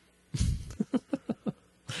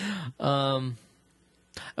 I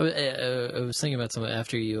was thinking about something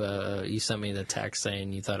after you sent me the text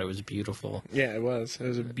saying you thought it was beautiful. Yeah, it was. It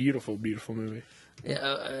was a beautiful, beautiful movie.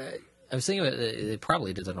 Yeah, I was thinking about they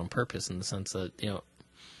probably did that on purpose in the sense that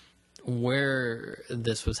where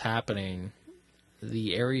this was happening,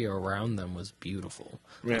 the area around them was beautiful.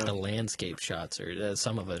 Yeah. Like the landscape shots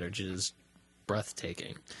some of it are just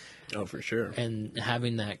breathtaking, Oh, for sure. and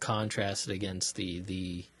having that contrasted against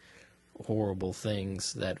the horrible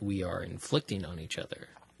things that we are inflicting on each other,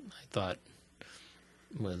 I thought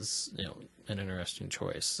was an interesting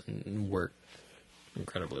choice and worked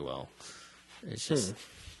incredibly well. It's just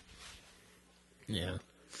yeah.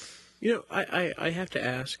 I have to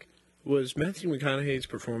ask, was Matthew McConaughey's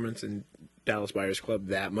performance in Dallas Buyers Club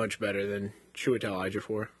that much better than Chiwetel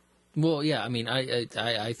Ejiofor? Well, yeah, I mean,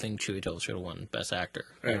 I think Chiwetel should have won Best Actor.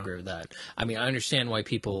 I Yeah. agree with that. I mean, I understand why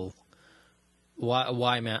Matthew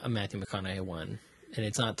McConaughey won, and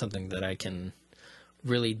it's not something that I can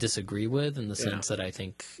really disagree with in the sense that I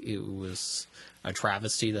think it was a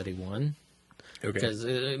travesty that he won. Okay. Because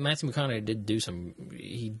Matthew McConaughey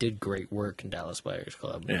he did great work in Dallas Buyers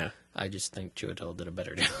Club. Yeah. I just think Chiwetel did a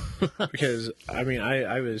better job. Because I mean,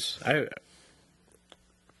 I was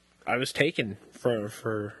taken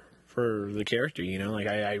for the character. Like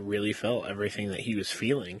I really felt everything that he was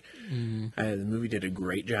feeling, and the movie did a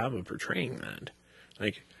great job of portraying that.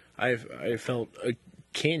 Like I felt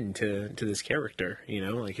akin to this character.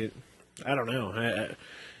 Like it. I don't know.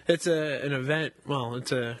 It's an event. Well,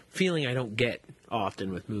 it's a feeling I don't get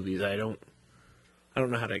often with movies. I don't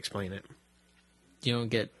know how to explain it. You don't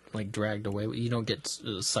get dragged away. You don't get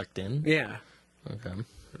sucked in. Yeah. Okay.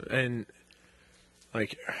 And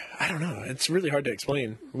like I don't know, it's really hard to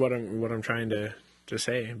explain what I'm trying to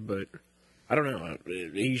say, but I don't know.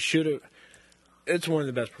 He should have. It's one of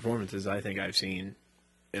the best performances I think I've seen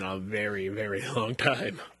in a very, very long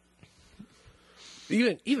time.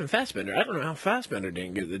 Even Fassbender. I don't know how Fassbender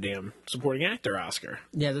didn't get the damn supporting actor Oscar.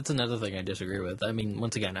 Yeah, that's another thing I disagree with. I mean,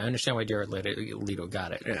 once again, I understand why Jared Leto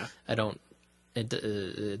got it. Yeah. I don't.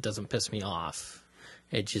 It doesn't piss me off.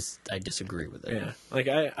 I disagree with it. Yeah, like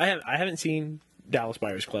I haven't seen Dallas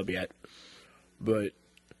Buyers Club yet, but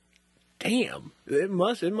damn, it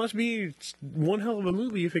must be one hell of a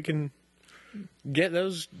movie if it can get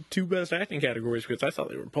those two best acting categories, because I thought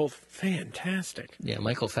they were both fantastic. Yeah,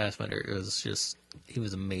 Michael Fassbender he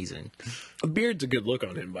was amazing. A beard's a good look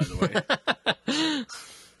on him, by the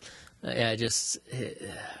way. Yeah, he's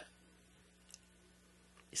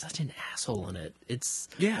such an asshole in it. It's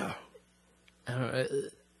Yeah. I don't know.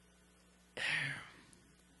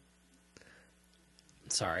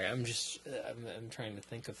 Sorry, I'm trying to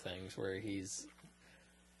think of things where he's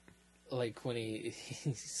like when he's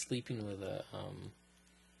sleeping with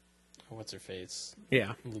what's her face?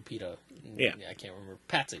 Yeah. Lupita. Yeah. I can't remember.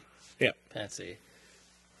 Patsy. Yeah. Patsy.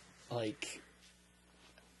 Like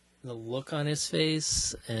the look on his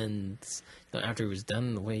face, and after he was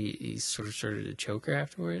done, the way he sort of started to choke her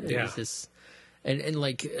afterward. It Yeah. was just, and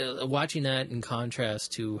like watching that in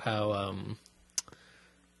contrast to how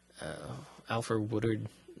Alfred Woodard,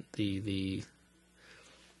 the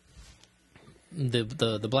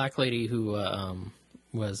black lady who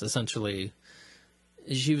was essentially,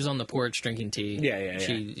 she was on the porch drinking tea. Yeah.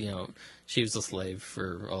 She was a slave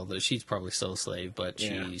for all the. She's probably still a slave, but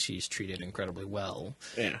Yeah. she's treated incredibly well.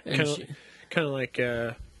 Yeah. And Kind of like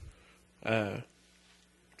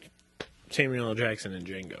Samuel L. Jackson and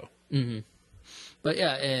Django. But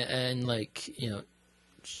yeah, and like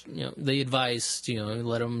they advised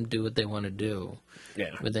let them do what they want to do.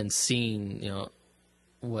 Yeah. But then seeing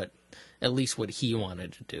what he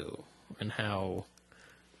wanted to do, and how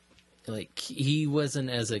like he wasn't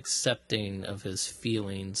as accepting of his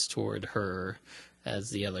feelings toward her as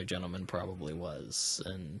the other gentleman probably was,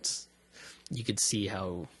 and you could see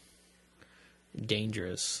how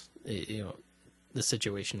dangerous the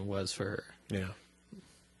situation was for her. Yeah.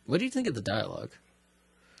 What do you think of the dialogue?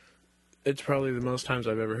 It's probably the most times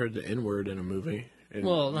I've ever heard the N-word in a movie. And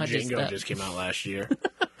Well, not just Django that. just came out last year.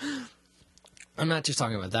 I'm not just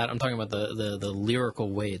talking about that. I'm talking about the lyrical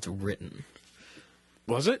way it's written.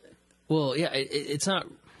 Was it? Well, yeah, it's not.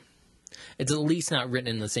 It's at least not written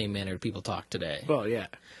in the same manner people talk today. Well, yeah.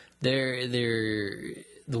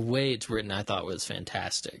 The way it's written, I thought was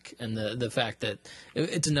fantastic, and the fact that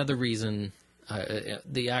it's another reason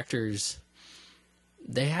the actors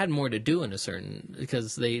they had more to do in a certain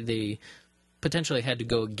because they potentially had to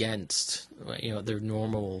go against their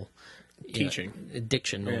normal Teaching.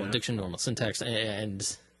 diction, normal syntax,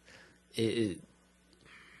 and it's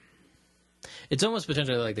almost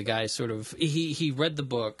potentially like the guy sort of he read the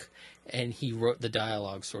book and he wrote the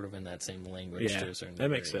dialogue sort of in that same language to a certain degree. That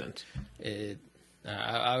makes sense.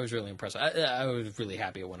 I was really impressed. I was really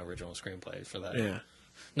happy it won original screenplay for that. Yeah.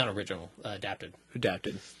 Not original, adapted.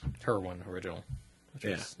 Adapted. Her one original, which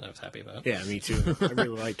Yeah. I was happy about. Yeah, me too. I really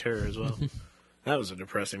liked her as well. That was a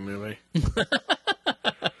depressing movie.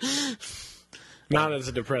 Not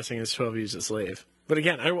as depressing as 12 Years a Slave. But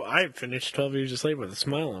again, I finished 12 Years a Slave with a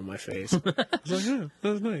smile on my face. I was like, oh, that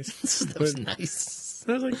was nice. That was nice.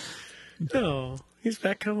 I was like, oh, he's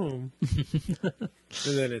back home. And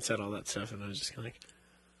then it said all that stuff, and I was just kind of like,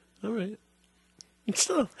 all right. It's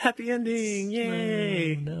still a happy ending.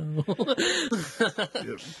 Yay. No.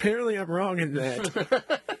 Apparently I'm wrong in that.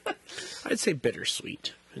 I'd say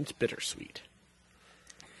bittersweet. It's bittersweet.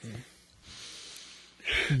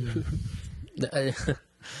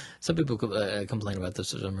 Some people complain about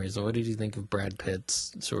this for some reason. What did you think of Brad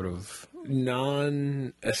Pitt's sort of non-essential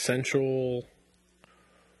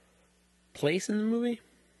place in the movie?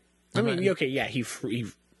 I mean, okay, yeah, he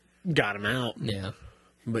got him out, yeah.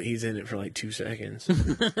 but he's in it for like 2 seconds,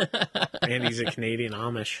 and he's a Canadian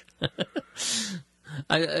Amish.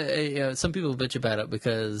 Some people bitch about it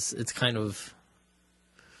because it's kind of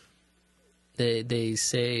they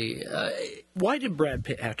say Why did Brad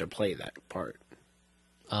Pitt have to play that part?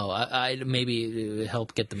 I maybe it would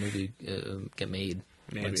help get the movie get made.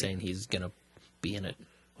 Maybe. When saying he's gonna be in it.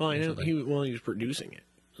 Well, I know he was producing it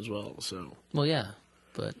as well, so Well, yeah,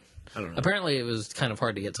 but I don't know. apparently it was kind of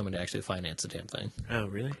hard to get someone to actually finance the damn thing. Oh,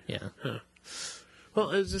 really? Yeah. Huh.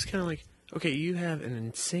 Well, it was just kind of like, okay, you have an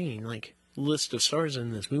insane list of stars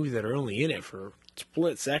in this movie that are only in it for a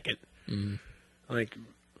split second. Mm-hmm. Like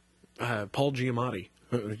Paul Giamatti,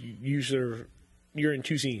 you're in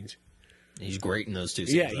 2 scenes. He's great in those 2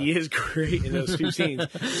 scenes. Yeah, he is great in those 2 scenes.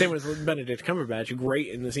 Same with Benedict Cumberbatch, great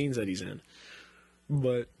in the scenes that he's in.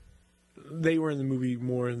 But they were in the movie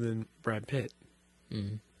more than Brad Pitt.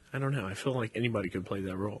 Mm-hmm. I don't know. I feel like anybody could play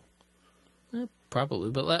that role. Probably,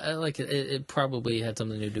 but it probably had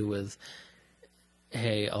something to do with,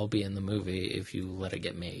 hey, I'll be in the movie if you let it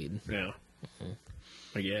get made. Yeah,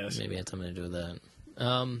 I guess. Maybe it had something to do with that.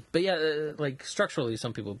 But yeah, structurally,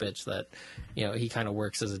 some people bitch that, he kind of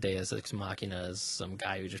works as a deus ex machina, as some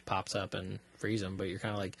guy who just pops up and frees him. But you're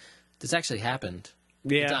kind of like, this actually happened.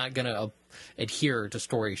 Yeah. It's not going to adhere to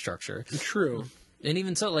story structure. True. And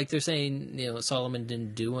even so, they're saying, Solomon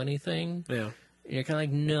didn't do anything. Yeah. And you're kind of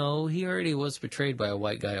like, no, he already was betrayed by a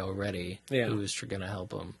white guy already who was going to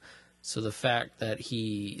help him. So the fact that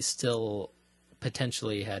he still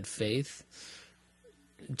potentially had faith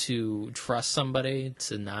to trust somebody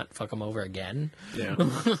to not fuck him over again. Yeah.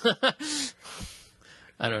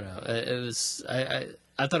 I don't know. It was, I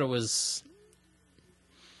thought it was,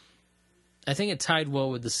 I think it tied well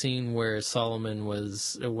with the scene where Solomon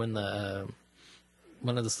was, when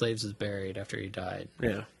one of the slaves was buried after he died.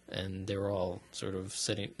 Yeah. And they were all sort of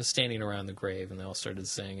standing around the grave, and they all started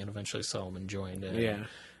singing, and eventually Solomon joined in. Yeah.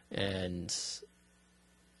 And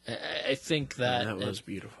I think that was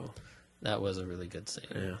beautiful. That was a really good scene.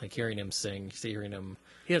 Yeah. Hearing him sing, hearing him.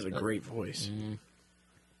 He has a great voice.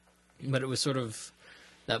 But it was sort of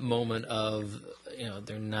that moment of,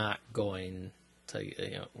 they're not going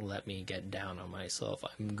to, let me get down on myself.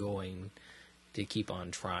 I'm going to keep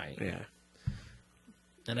on trying. Yeah.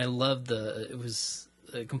 And I loved it was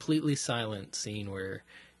a completely silent scene where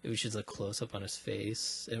it was just a close up on his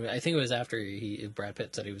face. And I think it was after Brad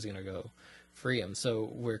Pitt said he was going to go free him.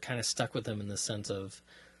 So we're kind of stuck with him in the sense of,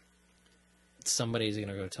 somebody's going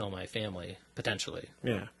to go tell my family, potentially.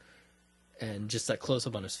 Yeah. And just that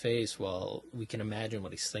close-up on his face, while we can imagine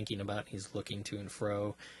what he's thinking about, he's looking to and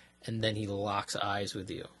fro, and then he locks eyes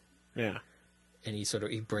with you. Yeah. And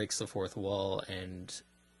he breaks the fourth wall, and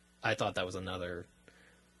I thought that was another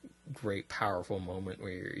great, powerful moment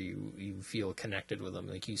where you feel connected with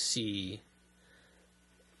him. You see,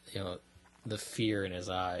 the fear in his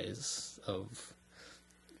eyes of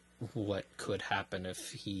what could happen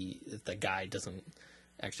if the guy doesn't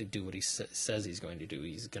actually do what he says he's going to do.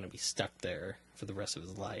 He's going to be stuck there for the rest of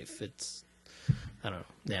his life. It's, I don't know.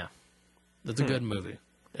 Yeah. It's a good movie.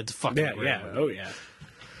 It's a fucking great movie. Oh, yeah.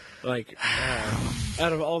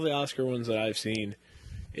 Out of all the Oscar ones that I've seen,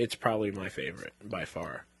 it's probably my favorite by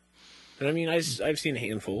far. And I mean, I've seen a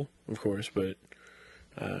handful, of course, but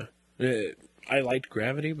I liked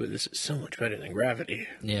Gravity, but this is so much better than Gravity.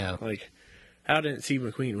 Yeah. Like, how didn't Steve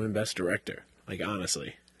McQueen win Best Director? Like,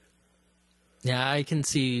 honestly. Yeah, I can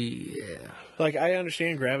see. Yeah. Like, I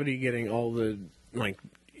understand Gravity getting all the, like,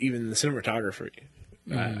 even the cinematography.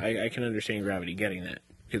 I can understand Gravity getting that,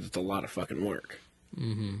 because it's a lot of fucking work.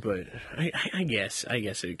 Mm-hmm. But I guess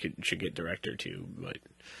it should get director too. But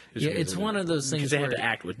it's one of those things because they where had to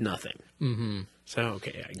act with nothing. Mm-hmm. So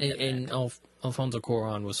okay, I get and Alfonso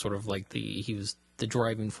Cuarón was sort of like he was the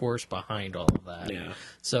driving force behind all of that. Yeah.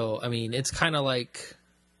 So I mean, it's kind of like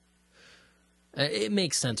it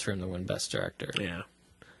makes sense for him to win Best Director. Yeah.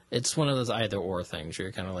 It's one of those either or things.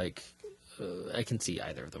 You're kind of like, I can see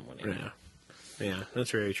either of them winning. Yeah,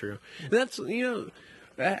 that's very true. That's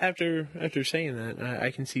after saying that,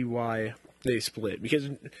 I can see why they split, because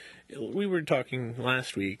we were talking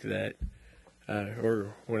last week that,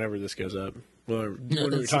 or whenever this goes up, when we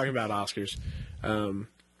were talking about Oscars,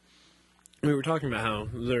 we were talking about how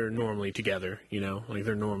they're normally together, like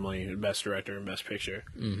they're normally Best Director and Best Picture.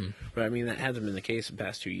 Mm-hmm. But I mean, that hasn't been the case the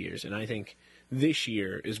past 2 years, and I think this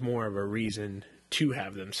year is more of a reason to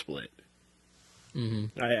have them split.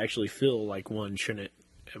 Mm-hmm. I actually feel like one shouldn't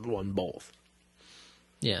have won both.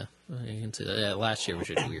 Yeah, you can see that. Yeah, last year was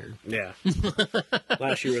just weird. Yeah.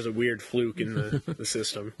 Last year was a weird fluke in the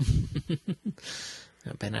system.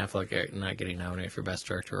 Ben Affleck not getting nominated for Best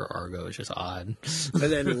Director or Argo is just odd. And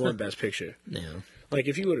then he won Best Picture. Yeah. Like,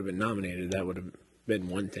 if he would have been nominated, that would have been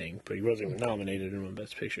one thing. But he wasn't even nominated and won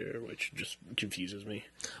Best Picture, which just confuses me.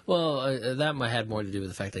 Well, that might had more to do with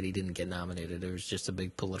the fact that he didn't get nominated. There was just a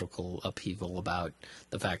big political upheaval about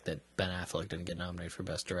the fact that Ben Affleck didn't get nominated for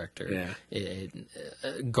Best Director. Yeah.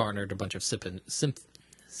 It garnered a bunch of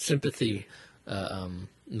sympathy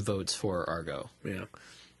votes for Argo. Yeah.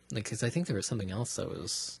 Because I think there was something else that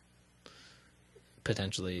was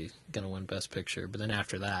potentially going to win Best Picture. But then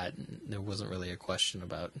after that, there wasn't really a question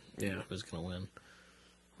about who was going to win.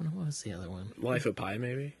 What was the other one? Life of Pi,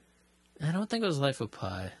 maybe? I don't think it was Life of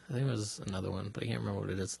Pi. I think it was another one, but I can't remember what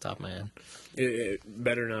it is off the top of my head. It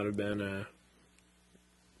better not have been...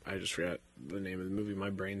 I just forgot the name of the movie. My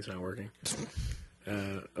brain's not working.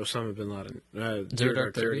 Osama bin Laden. Zero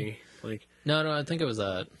Dark 30? Like, No, I think it was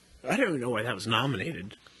that. I don't even know why that was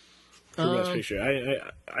nominated for Best Picture.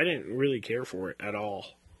 I didn't really care for it at all.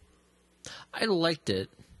 I liked it.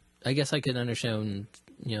 I guess I could understand,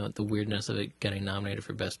 the weirdness of it getting nominated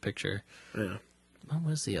for Best Picture. Yeah. What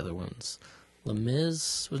was the other ones? Les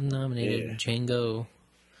Mis was nominated. Yeah. Django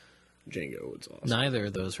was awesome. Neither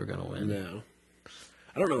of those were going to win. No.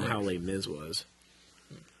 I don't know how Les Mis was.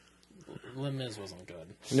 Les Mis wasn't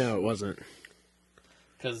good. No, it wasn't.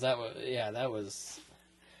 Because that was...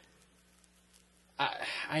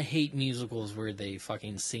 I hate musicals where they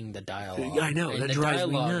fucking sing the dialogue. I know, and that the drives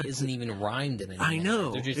me dialogue nuts. isn't even rhymed in anymore. I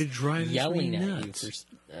know, They're just it drives yelling me at nuts.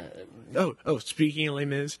 you. Oh, speaking of Les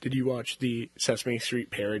Mis, did you watch the Sesame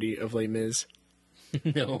Street parody of Les Mis?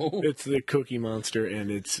 No. It's the Cookie Monster,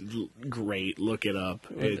 and it's great. Look it up.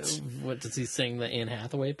 What does he sing, the Anne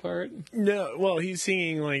Hathaway part? No, well, he's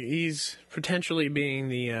singing, he's potentially being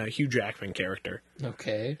the Hugh Jackman character.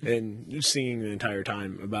 Okay. And singing the entire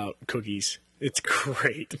time about cookies. It's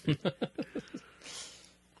great.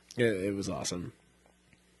 It was awesome.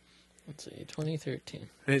 Let's see, 2013.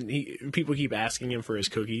 And people keep asking him for his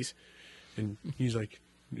cookies, and he's like,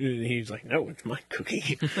 no, it's my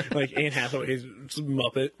cookie. Like Anne Hathaway's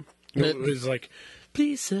Muppet was like,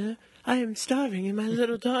 please, sir, I am starving and my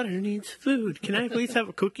little daughter needs food. Can I please have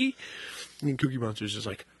a cookie? And Cookie Monster's just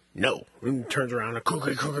like, no. And turns around, a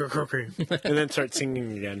cookie, and then starts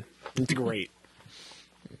singing again. It's great.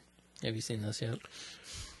 Have you seen this yet?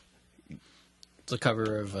 It's a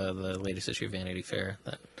cover of the latest issue of Vanity Fair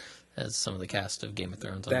that has some of the cast of Game of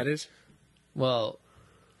Thrones on it. That is? Well,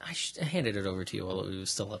 I handed it over to you while it was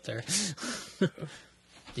still up there.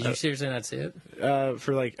 Did you seriously not see it?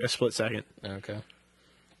 For like a split second. Okay.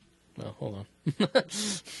 Well, hold on.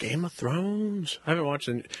 Game of Thrones. I haven't watched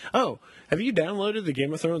it. Oh, have you downloaded the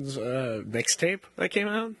Game of Thrones mixtape that came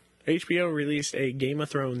out? HBO released a Game of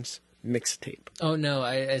Thrones mixtape. Oh no,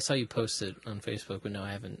 I saw you post it on Facebook, but no,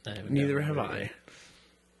 I haven't. Neither have I.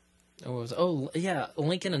 Yeah,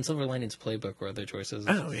 Lincoln and Silver Linings Playbook were other choices.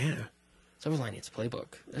 Oh yeah, Silver Linings Playbook.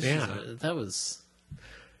 That was.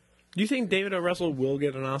 Do you think David O. Russell will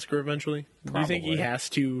get an Oscar eventually? Probably. Do you think he has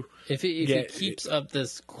to? If he keeps up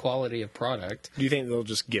this quality of product, do you think they'll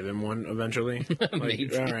just give him one eventually?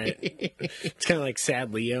 Maybe. All right. It's kind of like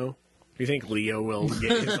Sad Leo. Do you think Leo will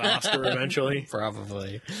get his Oscar eventually?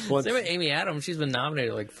 Probably. Once- Same with Amy Adams. She's been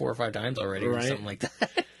nominated like 4 or 5 times already, or Right. something like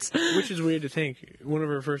that. Which is weird to think. One of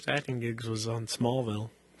her first acting gigs was on Smallville,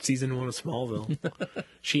 season 1 of Smallville.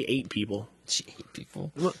 She ate people. She hate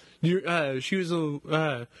people. Look, she was a.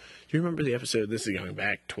 Do you remember the episode? This is going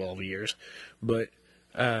back 12 years, but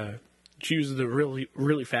she was the really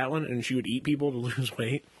really fat one, and she would eat people to lose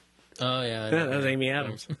weight. Oh yeah, I Yeah, know. that was Amy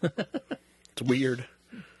Adams. It's weird.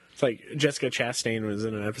 It's like Jessica Chastain was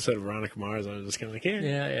in an episode of Veronica Mars. I was just kind of like, yeah.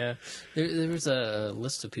 Yeah. There was a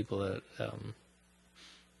list of people that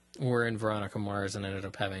were in Veronica Mars and ended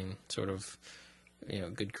up having sort of,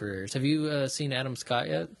 good careers. Have you seen Adam Scott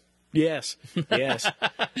yet? Yes. As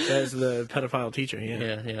the pedophile teacher.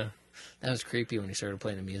 Yeah. Yeah. That was creepy when he started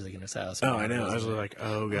playing the music in his house. Oh, I know. I was like,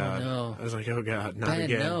 oh god. no. I was like, oh god, not Ben,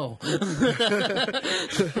 again. no.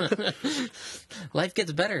 Life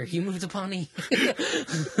gets better. You moved to Pawnee.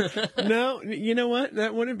 No, you know what?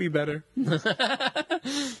 That wouldn't be better. But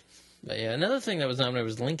yeah, another thing that was nominated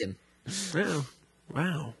was Lincoln.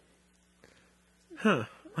 Wow. Huh.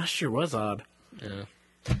 Last year was odd. Yeah.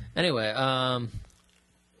 Anyway,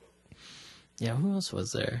 yeah, who else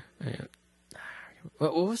was there?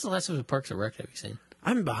 What was the last episode of Parks and Rec have you seen?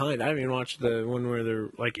 I'm behind. I haven't even watched the one where they're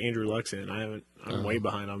like Andrew Luck's in. I'm way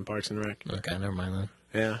behind on Parks and Rec. Okay, never mind then.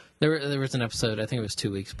 Yeah. There was an episode, I think it was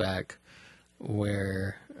 2 weeks back,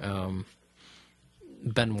 where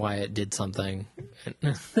Ben Wyatt did something,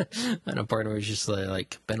 and a partner was just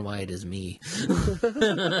like, Ben Wyatt is me.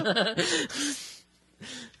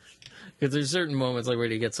 Because there's certain moments like where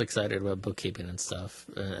he gets excited about bookkeeping and stuff.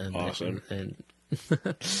 And, Awesome. And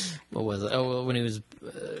what was it? Oh, well, when he was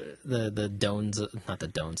the Dones, not the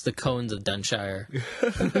Dones, the Cones of Dunshire.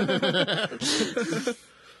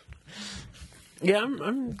 Yeah,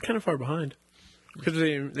 I'm kind of far behind because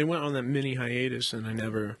they went on that mini hiatus and I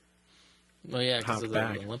never. Well, yeah, because Hop of the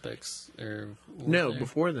back. Olympics. Or No, there?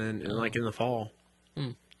 before then, like in the fall.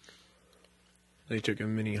 Hmm. They took a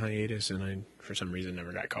mini hiatus and I, for some reason,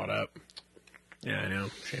 never got caught up. Yeah, I know.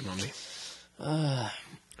 Shame on me.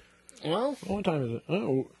 Well, What time is it?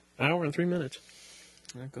 Oh, hour and 3 minutes.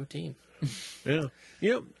 go team. Yeah.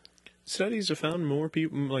 Studies have found more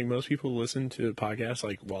people, like most people, listen to podcasts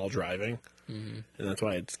like while driving, and that's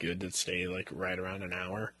why it's good to stay like right around an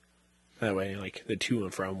hour. That way, like the to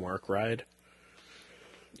and from work ride,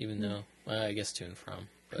 Even though, I guess to and from.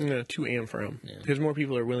 But, to and from, Yeah. because more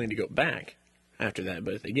people are willing to go back after that.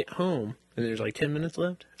 But if they get home and there's like 10 minutes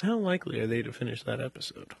left, how likely are they to finish that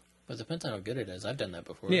episode? but it depends on how good it is. I've done that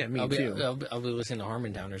before. Yeah, me too. I'll be listening to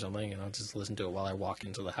Harmontown or something, and I'll just listen to it while I walk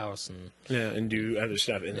into the house. And Yeah, and do other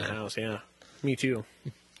stuff in the house. Yeah, me too.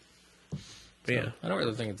 But yeah, I don't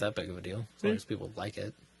really think it's that big of a deal, as long as people like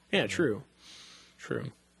it. yeah, true.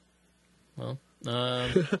 Well,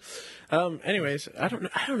 Anyways, I don't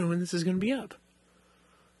know when this is going to be up.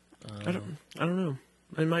 I don't know.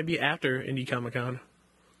 It might be after Indie Comic Con.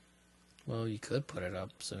 well, you could put it up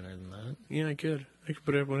sooner than that. Yeah, I could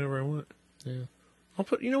put it up whenever I want. Yeah.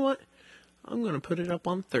 You know what? I'm going to put it up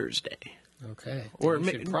on Thursday. Okay. Or you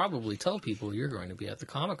should probably tell people you're going to be at the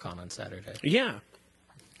Comic-Con on Saturday. Yeah,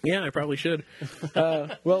 I probably should.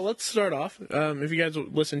 Well, let's start off. If you guys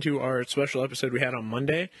listen to our special episode we had on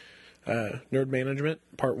Monday, Nerd Management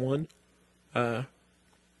Part 1,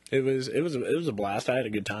 it was a blast. I had a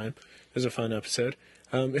good time. It was a fun episode.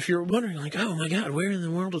 If you're wondering, like, oh my god, where in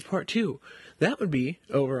the world is Part 2? That would be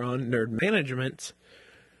over on Nerd Management's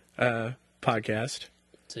podcast.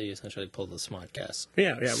 So you essentially pulled the Smodcast.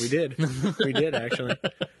 Yeah, we did. We did, actually.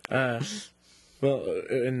 Well,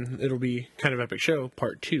 and it'll be Kind of Epic Show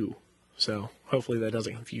Part 2. So hopefully that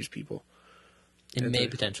doesn't confuse people. It may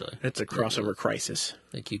potentially. It's a crossover crisis.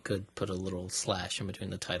 Like you could put a little slash in between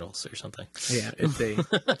the titles or something. Yeah, it's a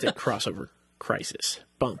crossover crisis.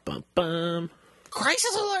 Bum, bum, bum.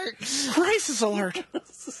 Crisis alert! Crisis alert!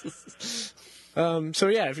 So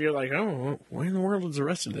yeah, if you're like, oh, where in the world is the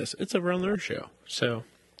rest of this? It's over on their show. So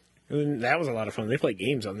and that was a lot of fun. They play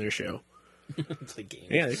games on their show. Play games.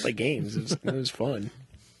 Yeah, they play games. It was fun.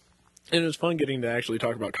 And it was fun getting to actually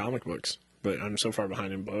talk about comic books. But I'm so far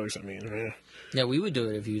behind in books. I mean, Yeah, we would do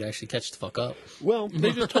it if you'd actually catch the fuck up. Well,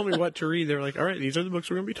 they just told me what to read. They're like, all right, these are the books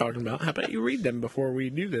we're going to be talking about. How about you read them before we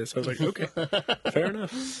do this? I was like, okay, fair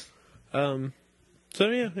enough. So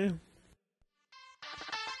yeah.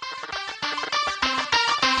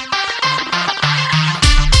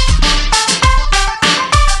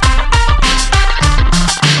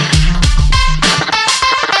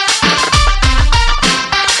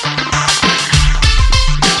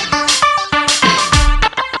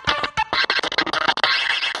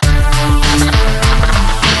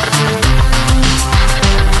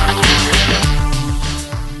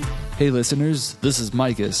 Hey listeners, this is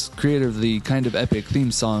Micus, creator of the kind of epic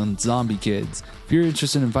theme song Zombie Kids. If you're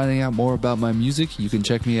interested in finding out more about my music, you can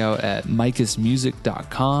check me out at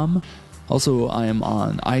micusmusic.com. Also, I am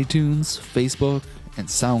on iTunes, Facebook, and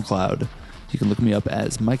SoundCloud. You can look me up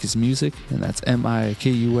as Micus Music, and that's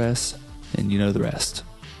Mikus, and you know the rest.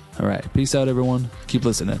 Alright, peace out everyone. Keep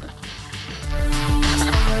listening.